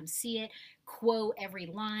 miles to come see it, quote every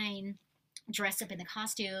line, dress up in the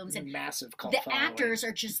costumes, and massive cult the following. Actors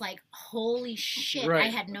are just like, holy shit, I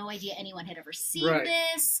had no idea anyone had ever seen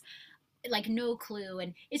this, like no clue.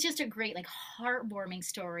 And it's just a great like heartwarming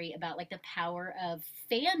story about like the power of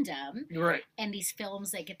fandom, and these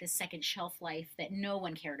films that get this second shelf life that no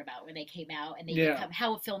one cared about when they came out, and they become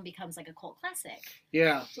how a film becomes like a cult classic.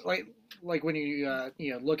 Like when you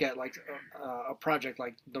look at like a project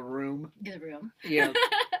like The Room.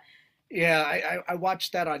 I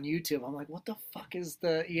watched that on YouTube. I'm like, what the fuck is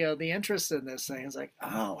the interest in this thing? It's like,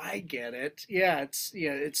 oh, I get it.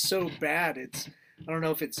 It's so bad. I don't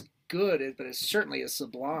know if it's good, but it certainly is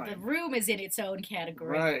sublime. The Room is in its own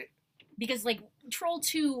category. Right. Because like Troll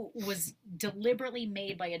 2 was deliberately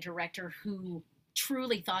made by a director who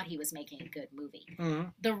truly thought he was making a good movie. Mm-hmm.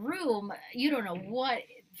 The Room, you don't know what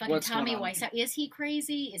fucking Tommy Wiseau, is he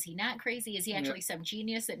crazy? Is he not crazy? Is he actually some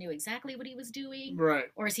genius that knew exactly what he was doing? Right.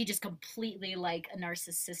 Or is he just completely like a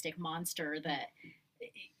narcissistic monster that,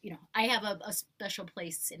 I have a special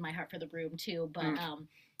place in my heart for The Room too, but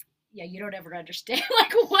you don't ever understand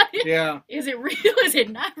like what is it real? Is it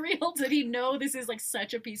not real? Did he know this is like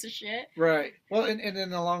such a piece of shit? Right. Well, and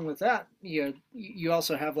then along with that, you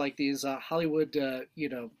also have like these Hollywood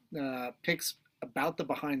picks about the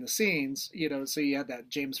behind the scenes, so you had that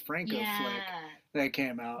James Franco flick that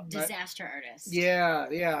came out. Disaster Artist.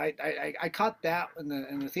 I caught that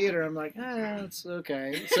in the theater. I'm like, it's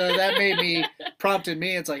okay. So that prompted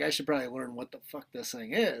me. It's like I should probably learn what the fuck this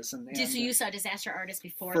thing is. So you saw Disaster Artist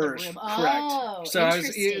before first, The Room. Correct. Oh, so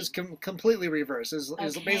it was completely reversed.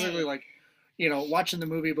 It's basically like, watching the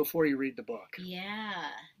movie before you read the book.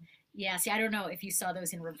 Yeah, see, I don't know if you saw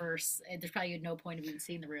those in reverse. There's probably no point of even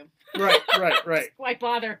seeing The Room. Right. Why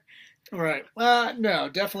bother? Right. No,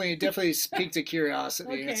 definitely piqued a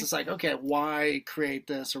curiosity. Okay. It's just like, okay, why create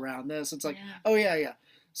this around this? It's like, oh yeah.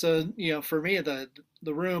 So, for me, the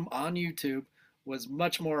Room on YouTube was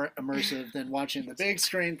much more immersive than watching the big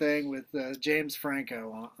screen thing with James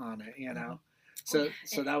Franco on it, So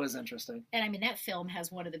that was interesting. And I mean, that film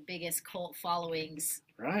has one of the biggest cult followings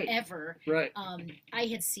ever. Right. I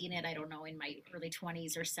had seen it, I don't know, in my early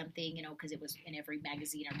 20s or something, because it was in every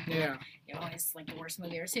magazine. It's like the worst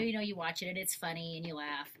movie ever. So, you watch it and it's funny and you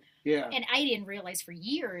laugh. Yeah. And I didn't realize for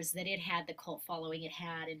years that it had the cult following it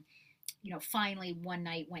had. And, finally one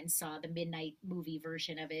night went and saw the midnight movie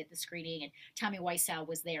version of it, the screening, and Tommy Wiseau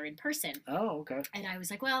was there in person. Oh, okay. And I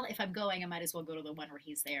was like, well, if I'm going, I might as well go to the one where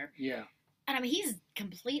he's there. Yeah. And I mean, he's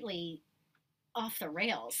completely off the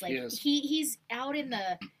rails. Like he's out in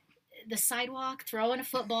the sidewalk throwing a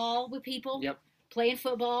football with people, playing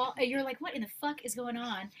football, and you're like, what in the fuck is going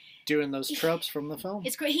on? Doing those tropes from the film.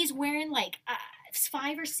 It's great. He's wearing like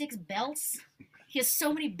 5 or 6 belts. He has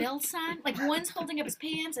so many belts on. Like one's holding up his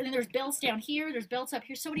pants, and then there's belts down here. There's belts up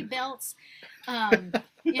here. So many belts. And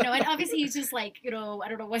obviously he's just like, I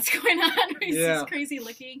don't know what's going on. He's just crazy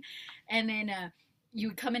looking. And then you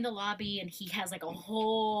would come in the lobby, and he has like a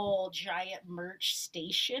whole giant merch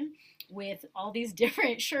station with all these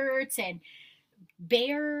different shirts and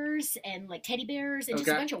bears and like teddy bears and just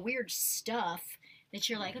a bunch of weird stuff that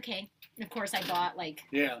you're like, okay. And of course, I bought like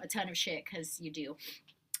a ton of shit because you do.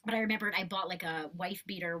 But I remembered I bought like a wife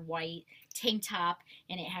beater white tank top,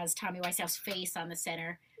 and it has Tommy Wiseau's face on the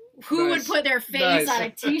center. Who would put their face on a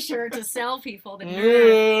T-shirt to sell people? The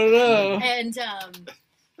nerve. And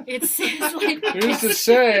it says like... Who's to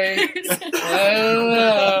say? I don't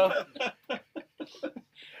know.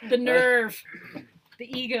 The nerve.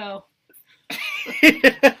 The ego.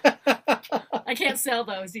 I can't sell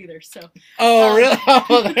those either. So. Oh, really?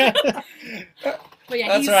 But yeah,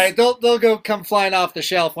 that's all right. They'll go come flying off the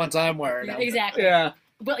shelf once I'm wearing them. Exactly. Yeah.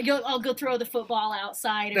 Well, I'll go throw the football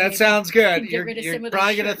outside. That sounds good. You're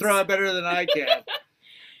probably going to throw it better than I can.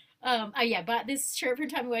 Bought this shirt from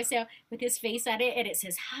Tommy Wiseau with his face on it, and it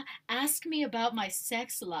says, "Ask me about my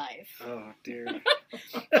sex life." Oh dear.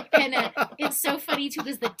 And it's so funny too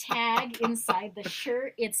because the tag inside the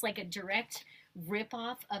shirt, it's like a direct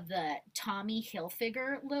rip-off of the Tommy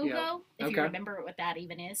Hilfiger logo, if you remember what that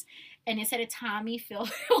even is. And instead of Tommy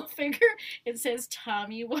Hilfiger, it says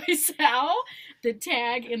Tommy Wiseau, the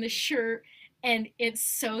tag in the shirt, and it's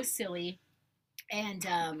so silly. And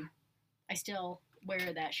I still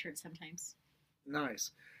wear that shirt sometimes.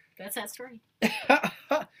 Nice. That's that story.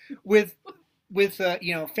 with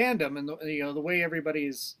fandom and the way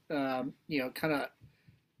everybody's kind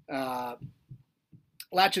of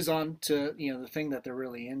latches on to the thing that they're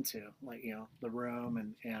really into, like The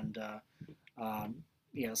Room and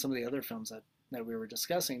some of the other films that we were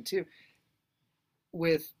discussing too.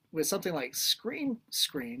 With something like Screen,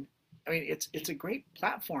 I mean it's a great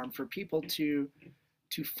platform for people to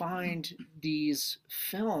find these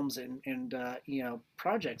films and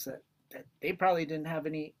projects that they probably didn't have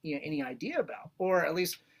any idea about, or at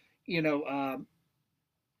least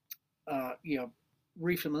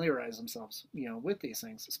refamiliarize themselves with these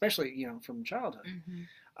things, especially from childhood.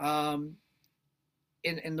 Mm-hmm.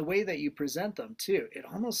 In the way that you present them too, it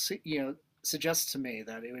almost suggests to me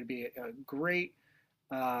that it would be a great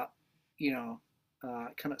kind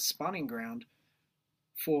of spawning ground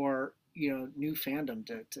for new fandom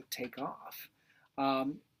to take off.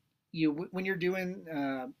 When you're doing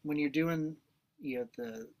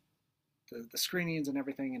the screenings and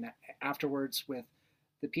everything, and afterwards with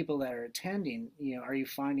the people that are attending, are you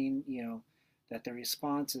finding that the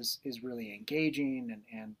response is really engaging,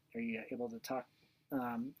 and are you able to talk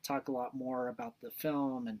a lot more about the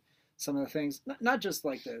film and some of the things, not just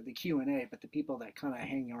like the Q&A, but the people that kind of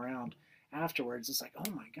hang around afterwards? It's like,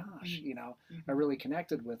 oh my gosh, I really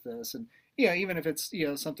connected with this. And even if it's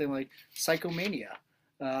something like Psychomania,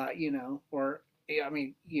 or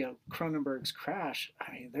Cronenberg's Crash.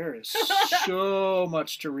 I mean, there is so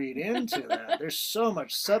much to read into that. There's so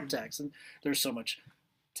much subtext, and there's so much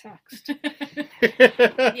text.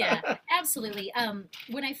 Yeah, absolutely.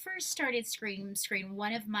 When I first started Screen,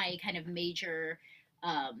 one of my kind of major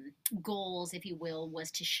goals, if you will, was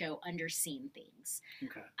to show underseen things.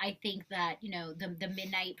 Okay. I think that the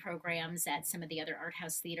midnight programs at some of the other art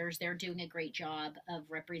house theaters, they're doing a great job of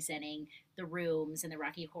representing the Rooms and the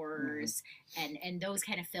Rocky Horrors, mm-hmm. and those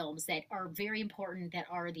kind of films that are very important, that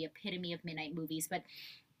are the epitome of midnight movies. But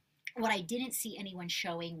what I didn't see anyone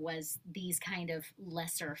showing was these kind of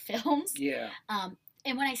lesser films. Yeah.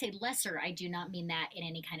 And when I say lesser, I do not mean that in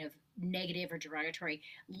any kind of negative or derogatory.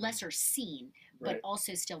 Lesser seen, but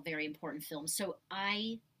also still very important films. So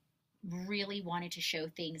I really wanted to show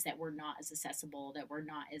things that were not as accessible, that were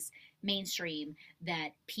not as mainstream,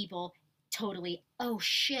 that people totally, oh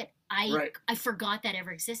shit, I forgot that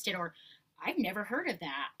ever existed, or I've never heard of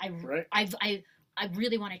that. I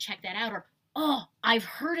really want to check that out, or oh, I've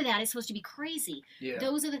heard of that. It's supposed to be crazy. Yeah.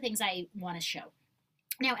 Those are the things I want to show.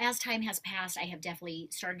 Now, as time has passed, I have definitely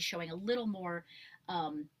started showing a little more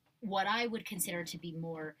what I would consider to be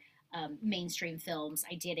more mainstream films.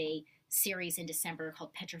 I did a series in December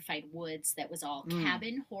called Petrified Woods that was all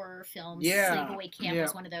cabin horror films. Yeah. Sleepaway Camp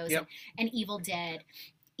was one of those. Yep. And Evil Dead.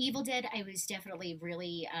 Evil Dead, I was definitely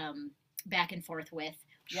really back and forth with.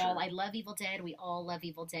 Sure. While I love Evil Dead, we all love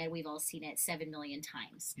Evil Dead. We've all seen it 7 million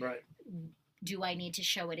times. Right. Do I need to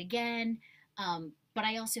show it again? But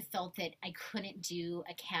I also felt that I couldn't do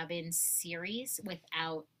a cabin series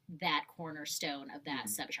without that cornerstone of that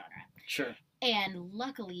subgenre. Sure. And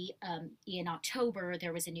luckily, in October,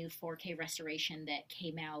 there was a new 4K restoration that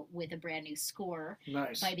came out with a brand new score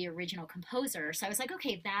by the original composer. So I was like,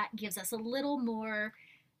 okay, that gives us a little more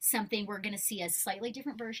something. We're going to see a slightly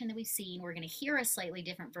different version than we've seen. We're going to hear a slightly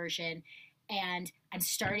different version. And I'm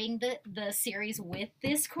starting the series with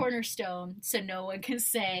this cornerstone, so no one can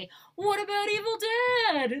say, what about Evil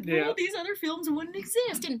Dead? Yeah. Well, these other films wouldn't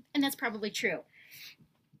exist. And that's probably true.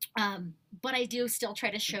 But I do still try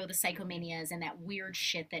to show the Psychomanias and that weird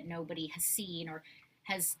shit that nobody has seen or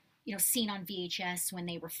has, seen on VHS when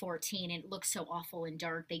they were 14, and it looks so awful and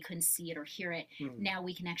dark they couldn't see it or hear it. Now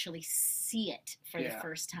we can actually see it for the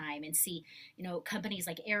first time and see, companies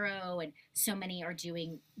like Arrow and so many are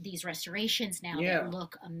doing these restorations now that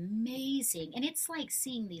look amazing. And it's like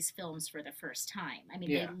seeing these films for the first time. I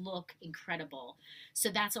mean, they look incredible. So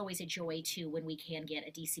that's always a joy too when we can get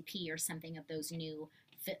a DCP or something of those new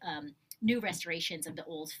new restorations of the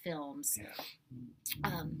old films.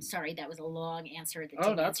 Yeah. Sorry, that was a long answer that Oh,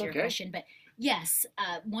 didn't that's answer your okay. question. But yes,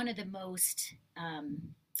 one of the most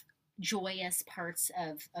joyous parts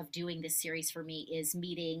of doing this series for me is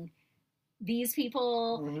meeting these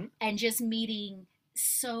people and just meeting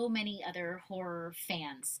so many other horror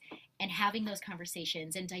fans and having those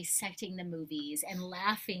conversations and dissecting the movies and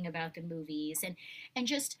laughing about the movies and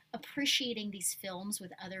just appreciating these films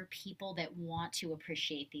with other people that want to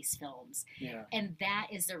appreciate these films. Yeah. And that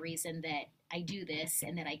is the reason that I do this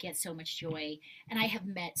and that I get so much joy. And I have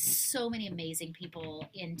met so many amazing people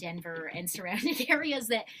in Denver and surrounding areas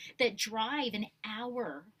that drive an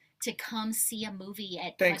hour to come see a movie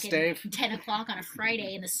at Thanks, Dave. 10 o'clock on a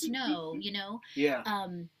Friday in the snow, you know? Yeah.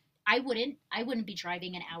 I wouldn't be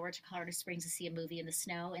driving an hour to Colorado Springs to see a movie in the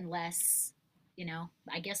snow unless, you know,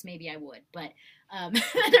 I guess maybe I would, but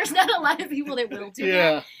there's not a lot of people that will do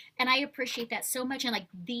that. And I appreciate that so much. And like,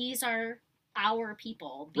 these are our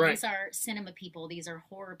people. These are cinema people. These are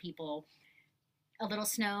horror people. A little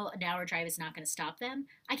snow, an hour drive is not going to stop them.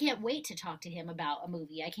 I can't wait to talk to him about a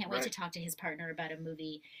movie. I can't wait to talk to his partner about a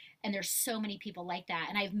movie. And there's so many people like that.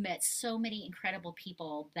 And I've met so many incredible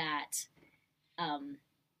people that,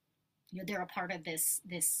 you know, they're a part of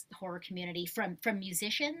this horror community, from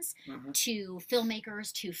musicians to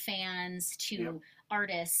filmmakers to fans to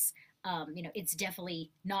artists. You know, it's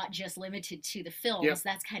definitely not just limited to the films.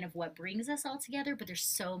 That's kind of what brings us all together. But there's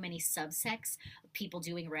so many subsects of people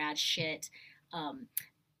doing rad shit.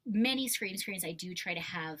 Many screens I do try to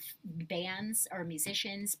have bands or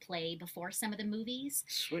musicians play before some of the movies.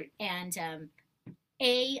 Sweet. And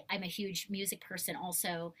I'm a huge music person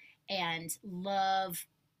also, and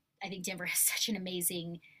I think Denver has such an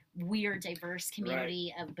amazing, weird, diverse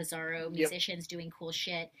community of bizarro musicians doing cool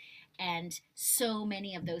shit. And so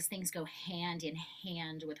many of those things go hand in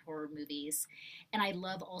hand with horror movies. And I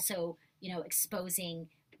love also, you know, exposing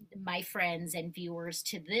my friends and viewers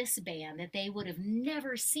to this band that they would have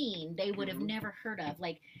never seen, they would have never heard of.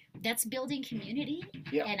 Like, that's building community.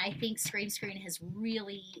 And I think Screen has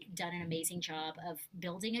really done an amazing job of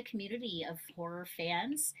building a community of horror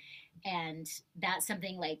fans. And that's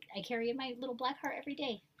something like I carry in my little black heart every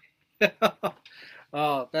day.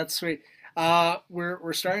 Oh, that's sweet.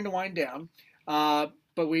 We're starting to wind down.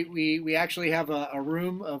 But we actually have a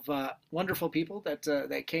room of wonderful people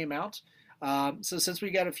that came out. So since we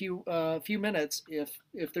got a few minutes,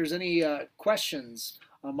 if there's any questions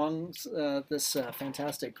among this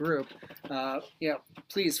fantastic group,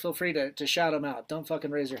 please feel free to shout them out. Don't fucking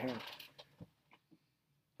raise your hand.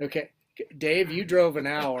 Okay, Dave, you drove an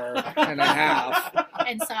hour and a half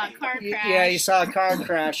and saw a car crash. Yeah, you saw a car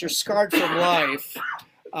crash. You're scarred from life.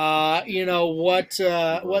 You know, what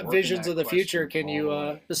visions of the future can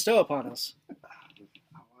you bestow upon us?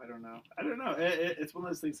 I don't know. It's one of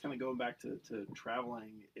those things, kind of going back to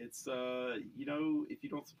traveling. It's, you know, if you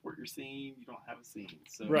don't support your scene, you don't have a scene.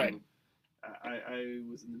 So I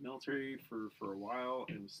was in the military for a while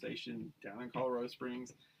and was stationed down in Colorado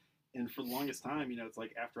Springs. And for the longest time, you know, it's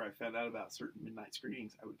like after I found out about certain midnight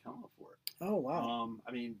screenings, I would come up for it. Oh, wow.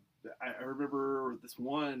 I mean, I remember this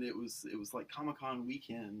one, it was like Comic-Con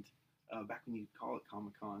weekend. Back when you call it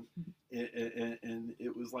Comic-Con, and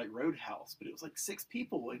it was like Roadhouse, but it was like 6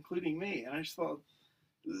 people, including me, and I just thought,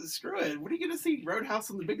 screw it, what are you going to see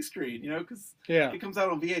Roadhouse on the big screen, you know, because it comes out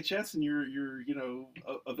on VHS, and you're you know,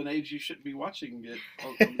 of an age you shouldn't be watching it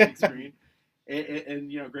on the big screen,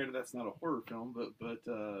 and you know, granted that's not a horror film, but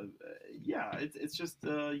yeah, it's just,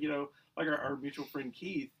 you know, like our mutual friend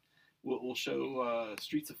Keith will show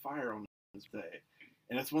Streets of Fire on this day.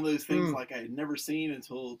 And it's one of those things like I had never seen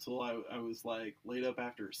until I was like laid up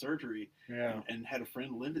after surgery and had a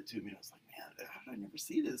friend lend it to me. And I was like, man, how did I never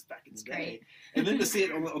see this back in the day? And then to see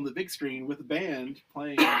it on the big screen with a band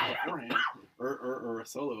playing beforehand or a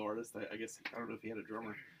solo artist, I guess, I don't know if he had a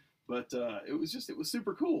drummer. But it was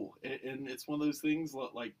super cool. And it's one of those things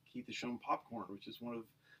like Keith has shown Popcorn, which is one of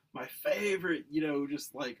my favorite, you know,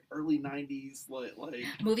 just like early 90s, like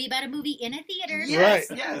movie about a movie in a theater. Yes,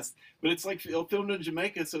 yes. But it's like filmed in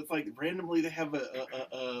Jamaica, so it's like randomly they have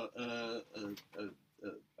a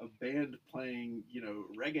band playing, you know,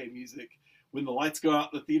 reggae music when the lights go out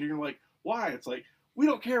in the theater. You're like, why? It's like, we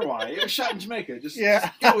don't care why. It was shot in Jamaica. Just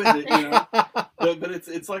go with it, you know. But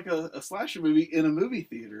it's like a slasher movie in a movie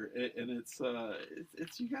theater, and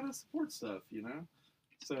it's you gotta support stuff, you know.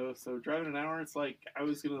 So driving an hour, it's like I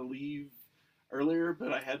was going to leave earlier,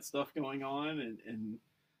 but I had stuff going on, and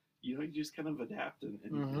you know, you just kind of adapt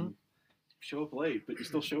and show up late, but you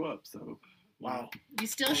still show up. So, wow. You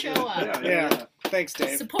still show up. Yeah. Thanks,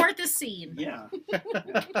 Dave. Support the scene. Yeah.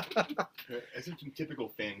 As some typical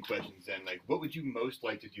fan questions then, like, what would you most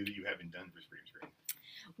like to do that you haven't done for Scream Screen?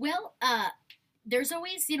 Well, there's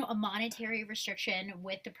always, a monetary restriction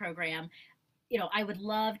with the program. I would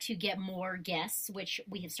love to get more guests, which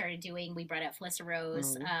we have started doing. We brought out Felissa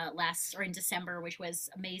Rose in December, which was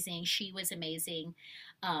amazing. She was amazing.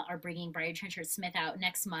 Are bringing Brian Trenchard Smith out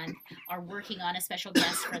next month. Are working on a special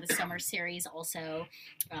guest for the summer series also.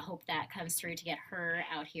 I hope that comes through to get her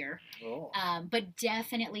out here. Oh. But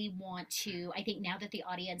definitely want to, I think now that the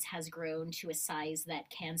audience has grown to a size that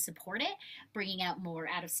can support it, bringing out more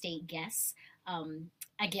out-of-state guests.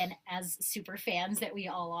 Again, as super fans that we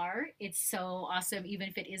all are, it's so awesome, even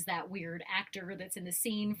if it is that weird actor that's in the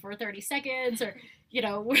scene for 30 seconds or,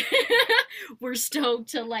 we're stoked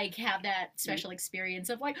to have that special experience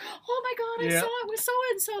of oh my God, I saw it with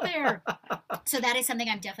so-and-so there. So that is something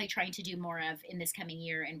I'm definitely trying to do more of in this coming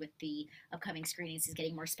year and with the upcoming screenings is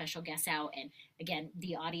getting more special guests out. And again,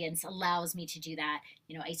 the audience allows me to do that.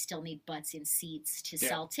 I still need butts in seats to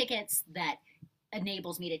sell tickets that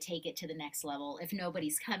enables me to take it to the next level. If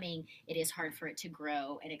nobody's coming, it is hard for it to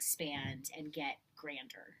grow and expand and get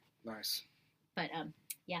grander. Nice. But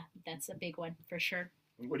that's a big one for sure.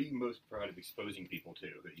 And what are you most proud of exposing people to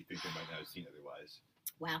that you think they might not have seen otherwise?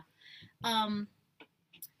 Wow.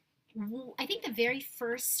 I think the very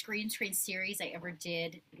first Screen series I ever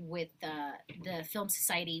did with the Film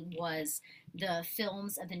Society was the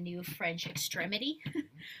films of the new French Extremity,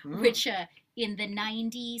 which in the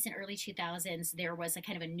 90s and early 2000s, there was a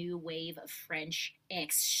kind of a new wave of French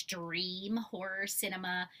extreme horror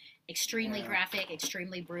cinema, extremely graphic,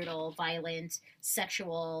 extremely brutal, violent,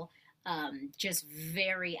 sexual, just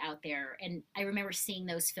very out there. And I remember seeing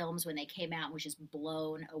those films when they came out and was just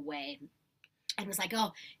blown away. I was like,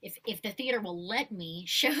 oh, if the theater will let me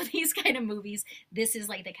show these kind of movies, this is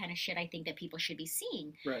the kind of shit I think that people should be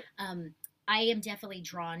seeing. Right. I am definitely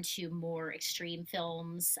drawn to more extreme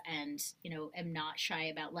films and, am not shy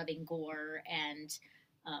about loving gore and,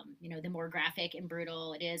 the more graphic and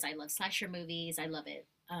brutal it is. I love slasher movies. I love it.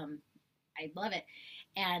 I love it.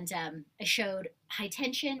 And I showed High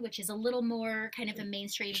Tension, which is a little more kind of a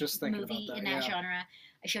mainstream movie in that genre.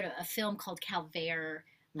 I showed a film called Calvaire,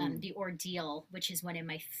 The Ordeal, which is one of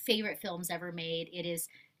my favorite films ever made. It is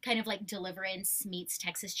kind of like Deliverance meets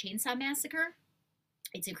Texas Chainsaw Massacre.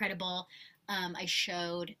 It's incredible. I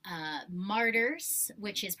showed Martyrs,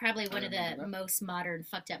 which is probably one of the most modern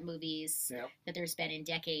fucked up movies that there's been in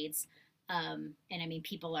decades. And I mean,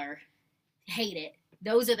 people hate it.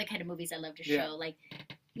 Those are the kind of movies I love to show.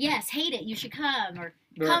 Yes, hate it, you should come, or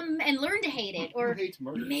come and learn to hate it, or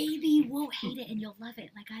maybe you won't hate it and you'll love it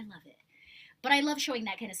like I love it. But I love showing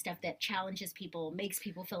that kind of stuff that challenges people, makes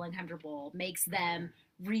people feel uncomfortable, makes them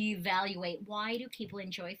reevaluate why do people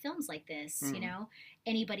enjoy films like this.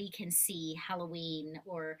 Anybody can see Halloween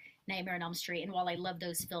or Nightmare on Elm Street, and while I love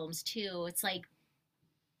those films too, it's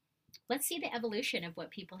let's see the evolution of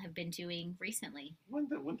what people have been doing recently.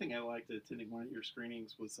 One thing I liked attending one of your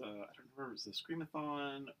screenings was I don't remember, it was a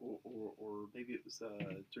Screamathon or maybe it was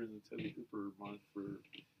during the Toby Hooper month where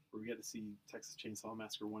we got to see Texas Chainsaw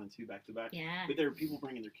Massacre 1 and 2 back to back. Yeah. But there were people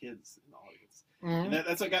bringing their kids in the audience. And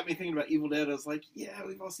that's what got me thinking about Evil Dead. I was like, yeah,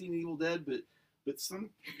 we've all seen Evil Dead, but some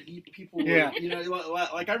people were,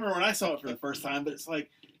 like I remember when I saw it for the first time, but it's like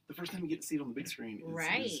the first time you get to see it on the big screen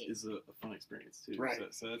is a fun experience too. Right.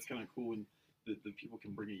 So that's kind of cool when the people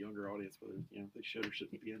can bring a younger audience, whether they should or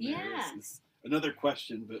shouldn't be in there. Is another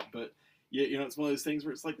question, but yeah, it's one of those things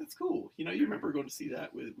where it's like, that's cool. You remember going to see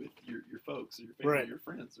that with your folks or your family or your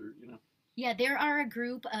friends or. Yeah, there are a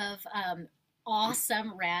group of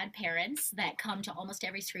awesome, rad parents that come to almost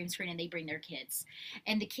every screen and they bring their kids.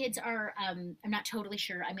 And the kids are, I'm not totally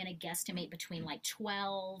sure, I'm going to guesstimate between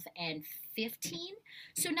 12 and 15.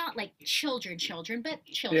 So not children, but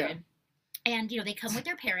children. Yeah. And, they come with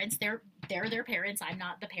their parents. They're their parents. I'm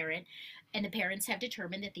not the parent. And the parents have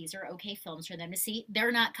determined that these are okay films for them to see.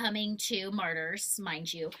 They're not coming to Martyrs,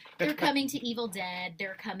 mind you. They're coming to Evil Dead.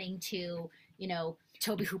 They're coming to,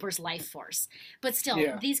 Toby Hooper's Life Force. But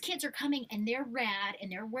still, these kids are coming and they're rad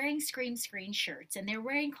and they're wearing Scream Screen shirts and they're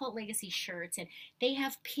wearing Cult Legacy shirts and they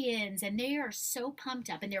have pins and they are so pumped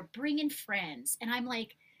up and they're bringing friends. And I'm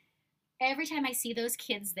like, every time I see those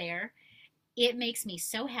kids there, it makes me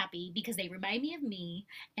so happy because they remind me of me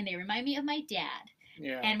and they remind me of my dad.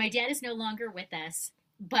 Yeah. And my dad is no longer with us,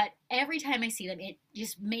 but every time I see them, it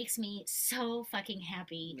just makes me so fucking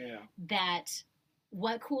happy that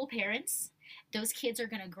what cool parents. Those kids are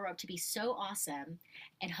going to grow up to be so awesome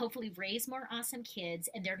and hopefully raise more awesome kids.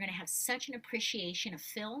 And they're going to have such an appreciation of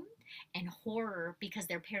film and horror because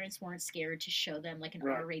their parents weren't scared to show them like an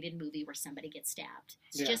R-rated movie where somebody gets stabbed.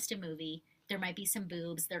 It's just a movie. There might be some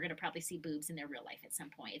boobs. They're going to probably see boobs in their real life at some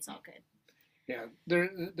point. It's all good. Yeah,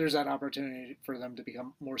 there's that opportunity for them to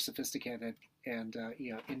become more sophisticated and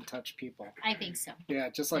in touch people. I think so. Yeah,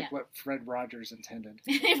 just like what Fred Rogers intended.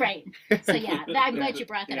 Right. So yeah, I'm glad you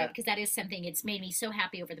brought that up because that is something. It's made me so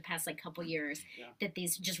happy over the past like couple years that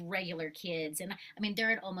these just regular kids, and I mean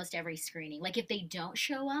they're at almost every screening. Like if they don't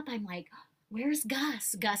show up, I'm like, where's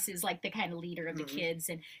Gus? Gus is like the kind of leader of the kids,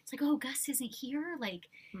 and it's like, oh, Gus isn't here. Like,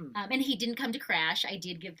 and he didn't come to crash. I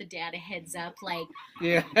did give the dad a heads up. Like,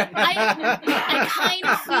 I kind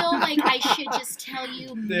of feel like I should just tell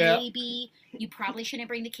you maybe you probably shouldn't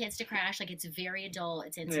bring the kids to crash. Like, it's very adult.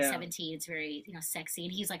 It's NC-17. It's very sexy.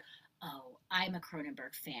 And he's like, oh, I'm a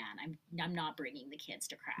Cronenberg fan. I'm not bringing the kids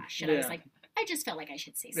to crash. And I was like, I just felt like I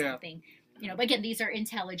should say something. But again, these are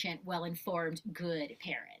intelligent, well-informed, good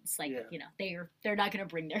parents. Like, they're not going to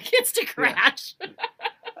bring their kids to crash. Yeah.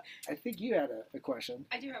 I think you had a question.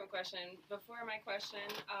 I do have a question. Before my question,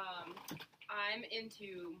 I'm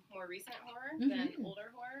into more recent horror than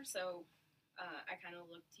older horror, so I kind of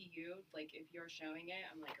look to you. Like, if you're showing it,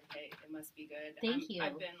 I'm like, okay, it must be good. Thank you.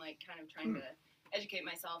 I've been, like, kind of trying to educate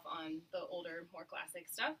myself on the older, more classic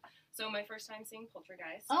stuff. So my first time seeing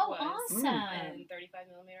Poltergeist was awesome. And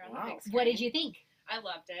 35mm on the big screen. What did you think? I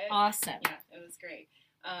loved it. Awesome. Yeah, it was great.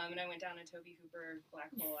 And I went down to Toby Hooper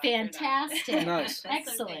Black Hole. Fantastic. Nice.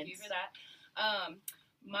 Excellent. So thank you for that.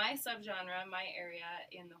 My subgenre, my area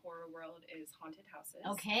in the horror world is haunted houses.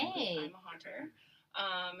 Okay. I'm a haunter.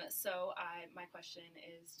 So my question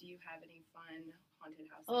is, do you have any fun haunted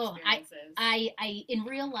house experiences? I in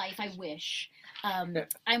real life, I wish.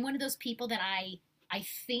 I'm one of those people that I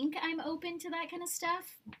think I'm open to that kind of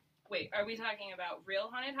stuff. Wait, are we talking about real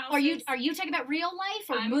haunted houses? Are you talking about real life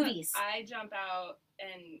or movies? I jump out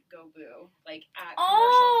and go boo, like at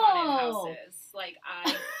commercial haunted houses. Like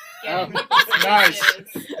I get in people's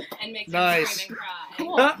faces and make them scream and cry.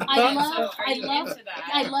 Cool. I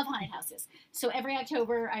love haunted houses. So every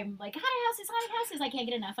October, I'm like, haunted houses. I can't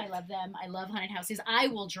get enough. I love them. I love haunted houses. I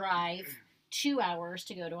will drive 2 hours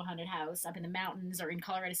to go to a haunted house up in the mountains or in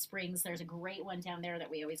Colorado Springs. There's a great one down there that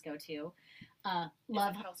we always go to.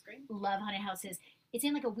 Love haunted houses. It's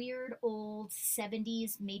in like a weird old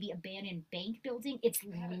 70s, maybe abandoned bank building. It's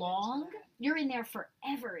long. You're in there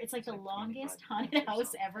forever. It's like the longest haunted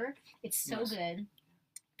house ever. It's so good.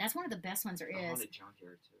 That's one of the best ones there is. Haunted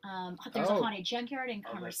junkyard too. There's a haunted junkyard in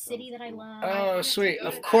Commerce City that I love. Oh, sweet.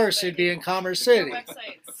 Of course it'd be in Commerce City.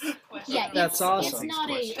 Yeah, that's awesome. It's not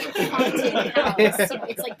a haunted house.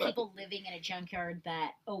 It's like people living in a junkyard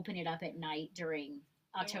that open it up at night during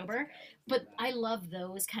October. But I love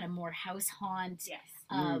those kind of more house haunt. Yes.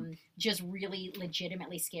 Just really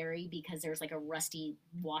legitimately scary because there's like a rusty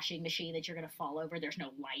washing machine that you're going to fall over. There's no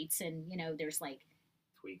lights and, there's like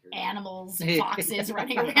animals, foxes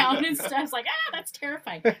running around and stuff. It's like, that's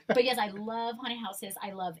terrifying. But yes, I love haunted houses.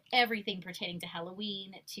 I love everything pertaining to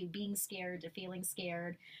Halloween, to being scared, to feeling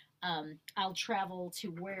scared. I'll travel to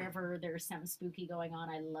wherever there's something spooky going on.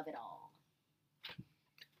 I love it all.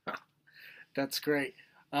 That's great.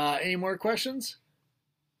 Any more questions?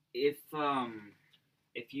 If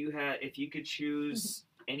you could choose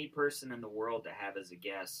any person in the world to have as a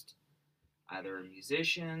guest, either a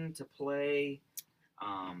musician to play,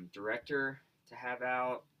 director to have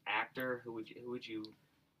out, actor, who would you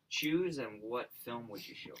choose, and what film would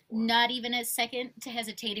you show for? Not even a second to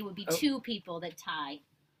hesitate. It would be two people that tie.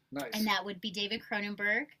 Nice. And that would be David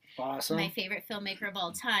Cronenberg, awesome, my favorite filmmaker of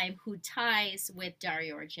all time, who ties with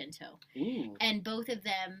Dario Argento. Ooh. And both of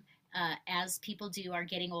them, as people do, are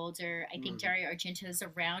getting older. I think Dario Argento is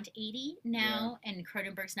around 80 now, and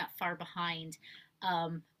Cronenberg's not far behind.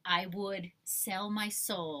 I would sell my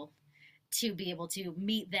soul to be able to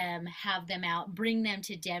meet them, have them out, bring them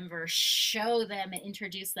to Denver, show them and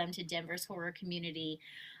introduce them to Denver's horror community.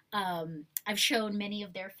 I've shown many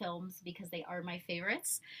of their films because they are my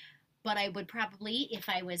favorites, but I would probably, if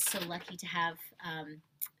I was so lucky to have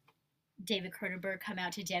David Cronenberg come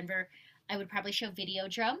out to Denver, I would probably show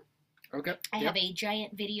Videodrome. Okay. I have a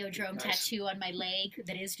giant Videodrome tattoo on my leg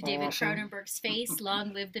that is David Cronenberg's face.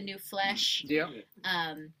 Long live the new flesh. Yeah.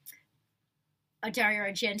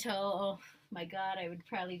 Dario Argento, oh my God, I would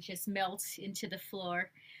probably just melt into the floor.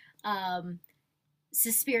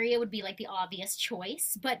 Suspiria would be like the obvious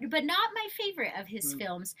choice, but not my favorite of his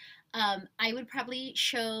films. I would probably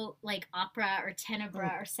show like opera or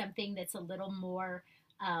tenebra or something that's a little more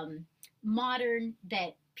modern,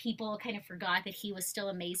 that people kind of forgot that he was still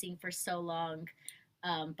amazing for so long.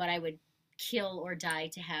 But I would kill or die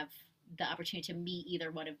to have the opportunity to meet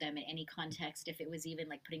either one of them in any context, if it was even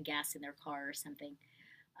like putting gas in their car or something.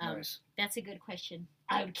 Nice. That's a good question.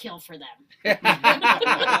 I would kill for them.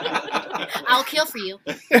 I'll kill for you.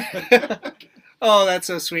 Oh, that's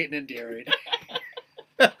so sweet and endearing.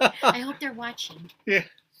 I hope they're watching. Yeah.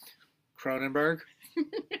 Cronenberg.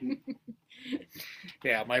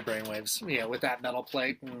 Yeah, my brainwaves. Yeah, with that metal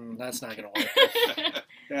plate, that's not going to work.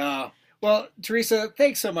 Yeah. Well, Theresa,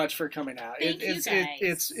 thanks so much for coming out. Thank you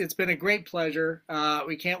guys. It's been a great pleasure.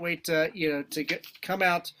 We can't wait to come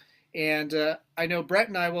out, and I know Brett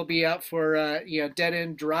and I will be out for Dead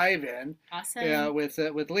End Drive-In. Awesome.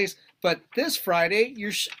 With Lise. But this Friday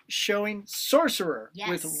you're showing Sorcerer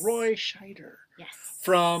with Roy Scheider. Yes.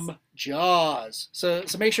 From Jaws. So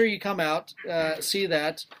make sure you come out, see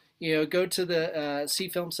that. Go to the Sea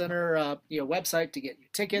Film Center website to get your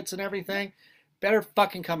tickets and everything. Better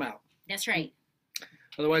fucking come out. That's right.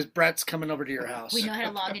 Otherwise, Brett's coming over to your house. We know how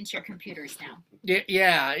to log into your computers now.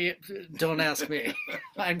 Yeah. Don't ask me.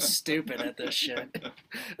 I'm stupid at this shit.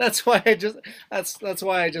 That's why I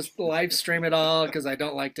just live stream it all, because I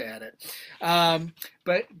don't like to edit.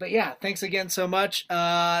 But yeah, thanks again so much.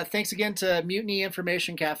 Thanks again to Mutiny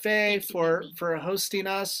Information Cafe for hosting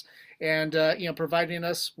us and providing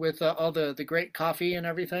us with all the great coffee and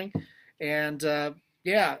everything. And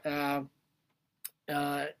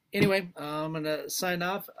anyway, I'm going to sign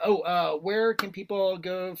off. Where can people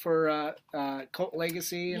go for Cult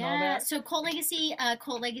Legacy and all that? So Cult Legacy,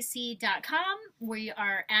 cultlegacy.com. We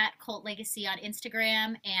are at Cult Legacy on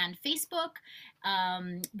Instagram and Facebook.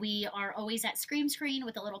 We are always at Scream Screen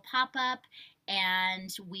with a little pop-up.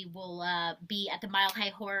 And we will be at the Mile High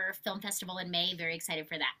Horror Film Festival in May. Very excited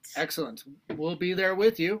for that. Excellent. We'll be there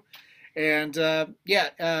with you. And go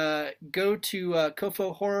to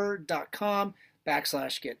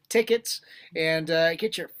cofohorror.com/get tickets and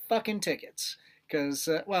get your fucking tickets. Because,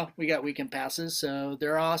 we got weekend passes, so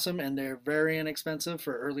they're awesome and they're very inexpensive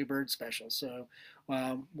for early bird specials. So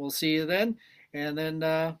we'll see you then. And then,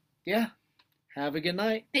 have a good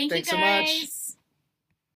night. Thanks so guys. much.